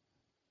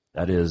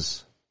 That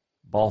is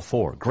Ball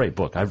 4. Great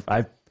book.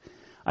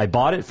 I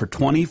bought it for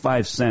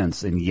 25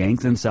 cents in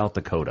Yankton, South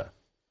Dakota.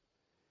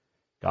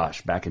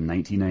 Gosh, back in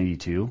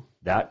 1992.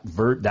 That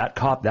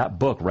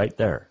book right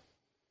there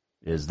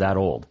is that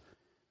old.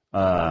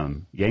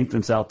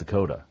 Yankton, South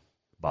Dakota.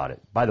 Bought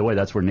it. By the way,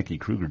 that's where Nikki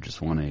Kruger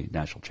just won a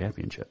national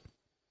championship.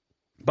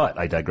 But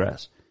I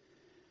digress.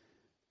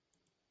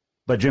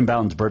 But Jim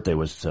Bouton's birthday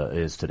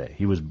is today.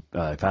 He was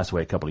passed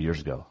away a couple of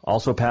years ago.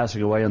 Also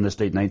passing away on this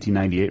date,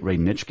 1998, Ray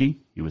Nitschke.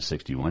 He was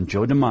 61.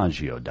 Joe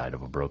DiMaggio died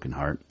of a broken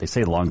heart. They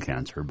say lung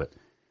cancer, but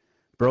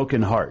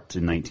broken heart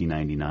in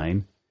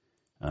 1999.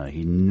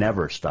 He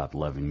never stopped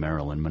loving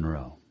Marilyn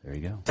Monroe. There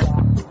you go.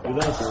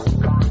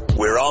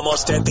 We're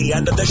almost at the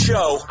end of the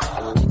show.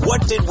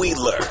 What did we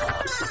learn?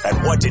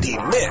 And what did he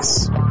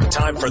miss?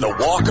 Time for the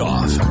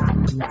walk-off.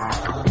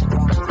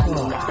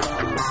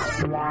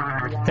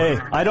 Hey,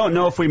 I don't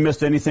know if we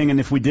missed anything, and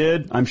if we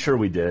did, I'm sure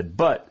we did.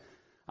 But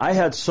I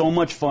had so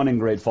much fun in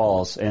Great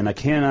Falls, and I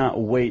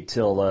cannot wait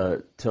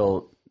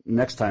till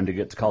next time to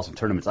get to call some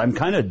tournaments. I'm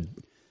kind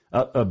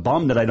of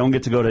bummed that I don't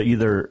get to go to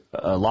either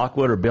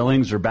Lockwood or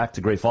Billings or back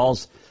to Great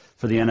Falls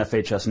for the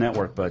NFHS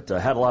network, but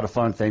had a lot of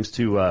fun thanks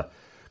to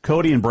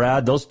Cody and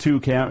Brad, those two,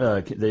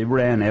 they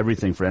ran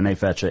everything for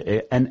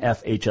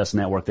NFHS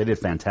Network. They did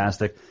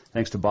fantastic.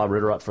 Thanks to Bob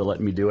Ritterup for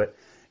letting me do it.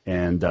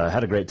 And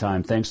had a great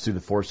time. Thanks to the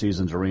Four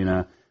Seasons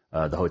Arena.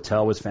 The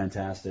hotel was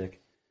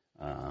fantastic.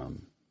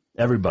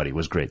 Everybody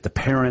was great. The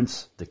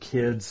parents, the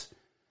kids,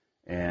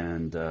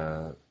 and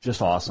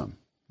just awesome.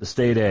 The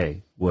State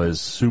A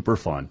was super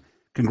fun.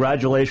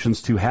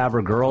 Congratulations to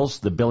Havre girls,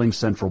 the Billings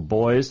Central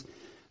boys,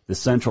 the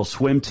Central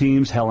swim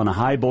teams, Helena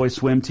High boys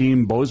swim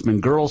team,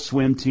 Bozeman girls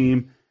swim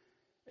team,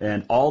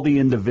 and all the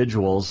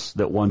individuals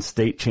that won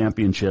state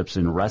championships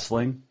in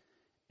wrestling,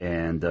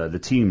 and the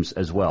teams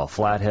as well,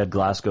 Flathead,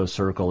 Glasgow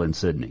Circle, and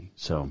Sydney.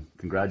 So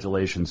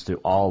congratulations to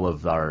all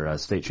of our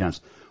state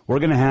champs. We're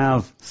going to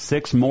have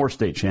 6 more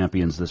state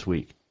champions this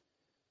week.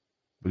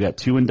 We got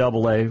 2 in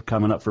AA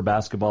coming up for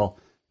basketball,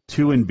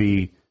 2 in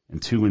B,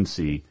 and 2 in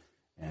C.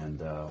 And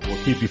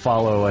we'll keep you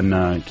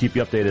and keep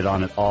you updated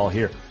on it all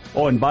here.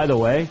 Oh, and by the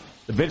way,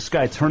 the Big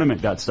Sky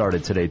Tournament got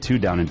started today, too,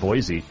 down in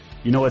Boise.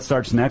 You know what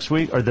starts next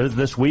week, or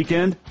this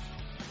weekend?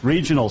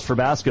 Regionals for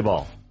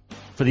basketball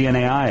for the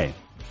NAIA.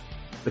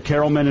 The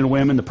Carroll men and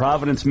women, the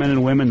Providence men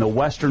and women, the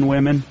Western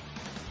women.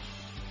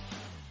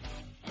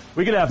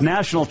 We could have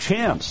national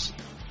champs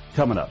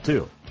coming up,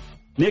 too.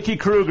 Nikki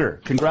Kruger,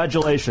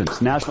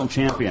 congratulations, national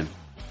champion.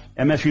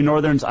 MSU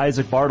Northern's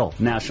Isaac Bartle,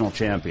 national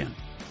champion.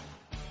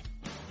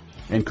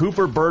 And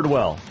Cooper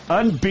Birdwell,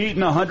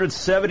 unbeaten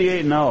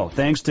 178-0.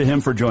 Thanks to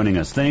him for joining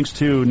us. Thanks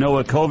to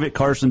Noah Kovic,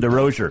 Carson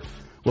DeRozier.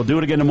 We'll do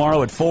it again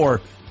tomorrow at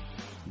 4.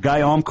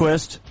 Guy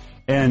Almquist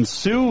and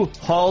Sue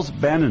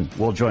Halls-Bannon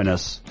will join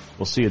us.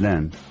 We'll see you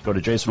then. Go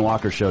to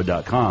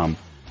JasonWalkerShow.com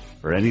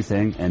for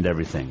anything and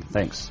everything.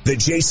 Thanks. The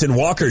Jason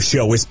Walker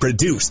Show is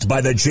produced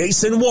by the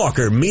Jason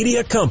Walker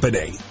Media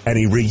Company.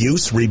 Any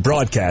reuse,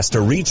 rebroadcast,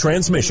 or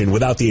retransmission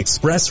without the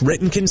express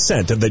written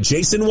consent of the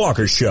Jason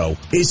Walker Show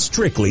is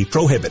strictly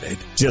prohibited.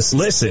 Just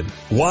listen,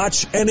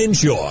 watch, and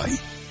enjoy.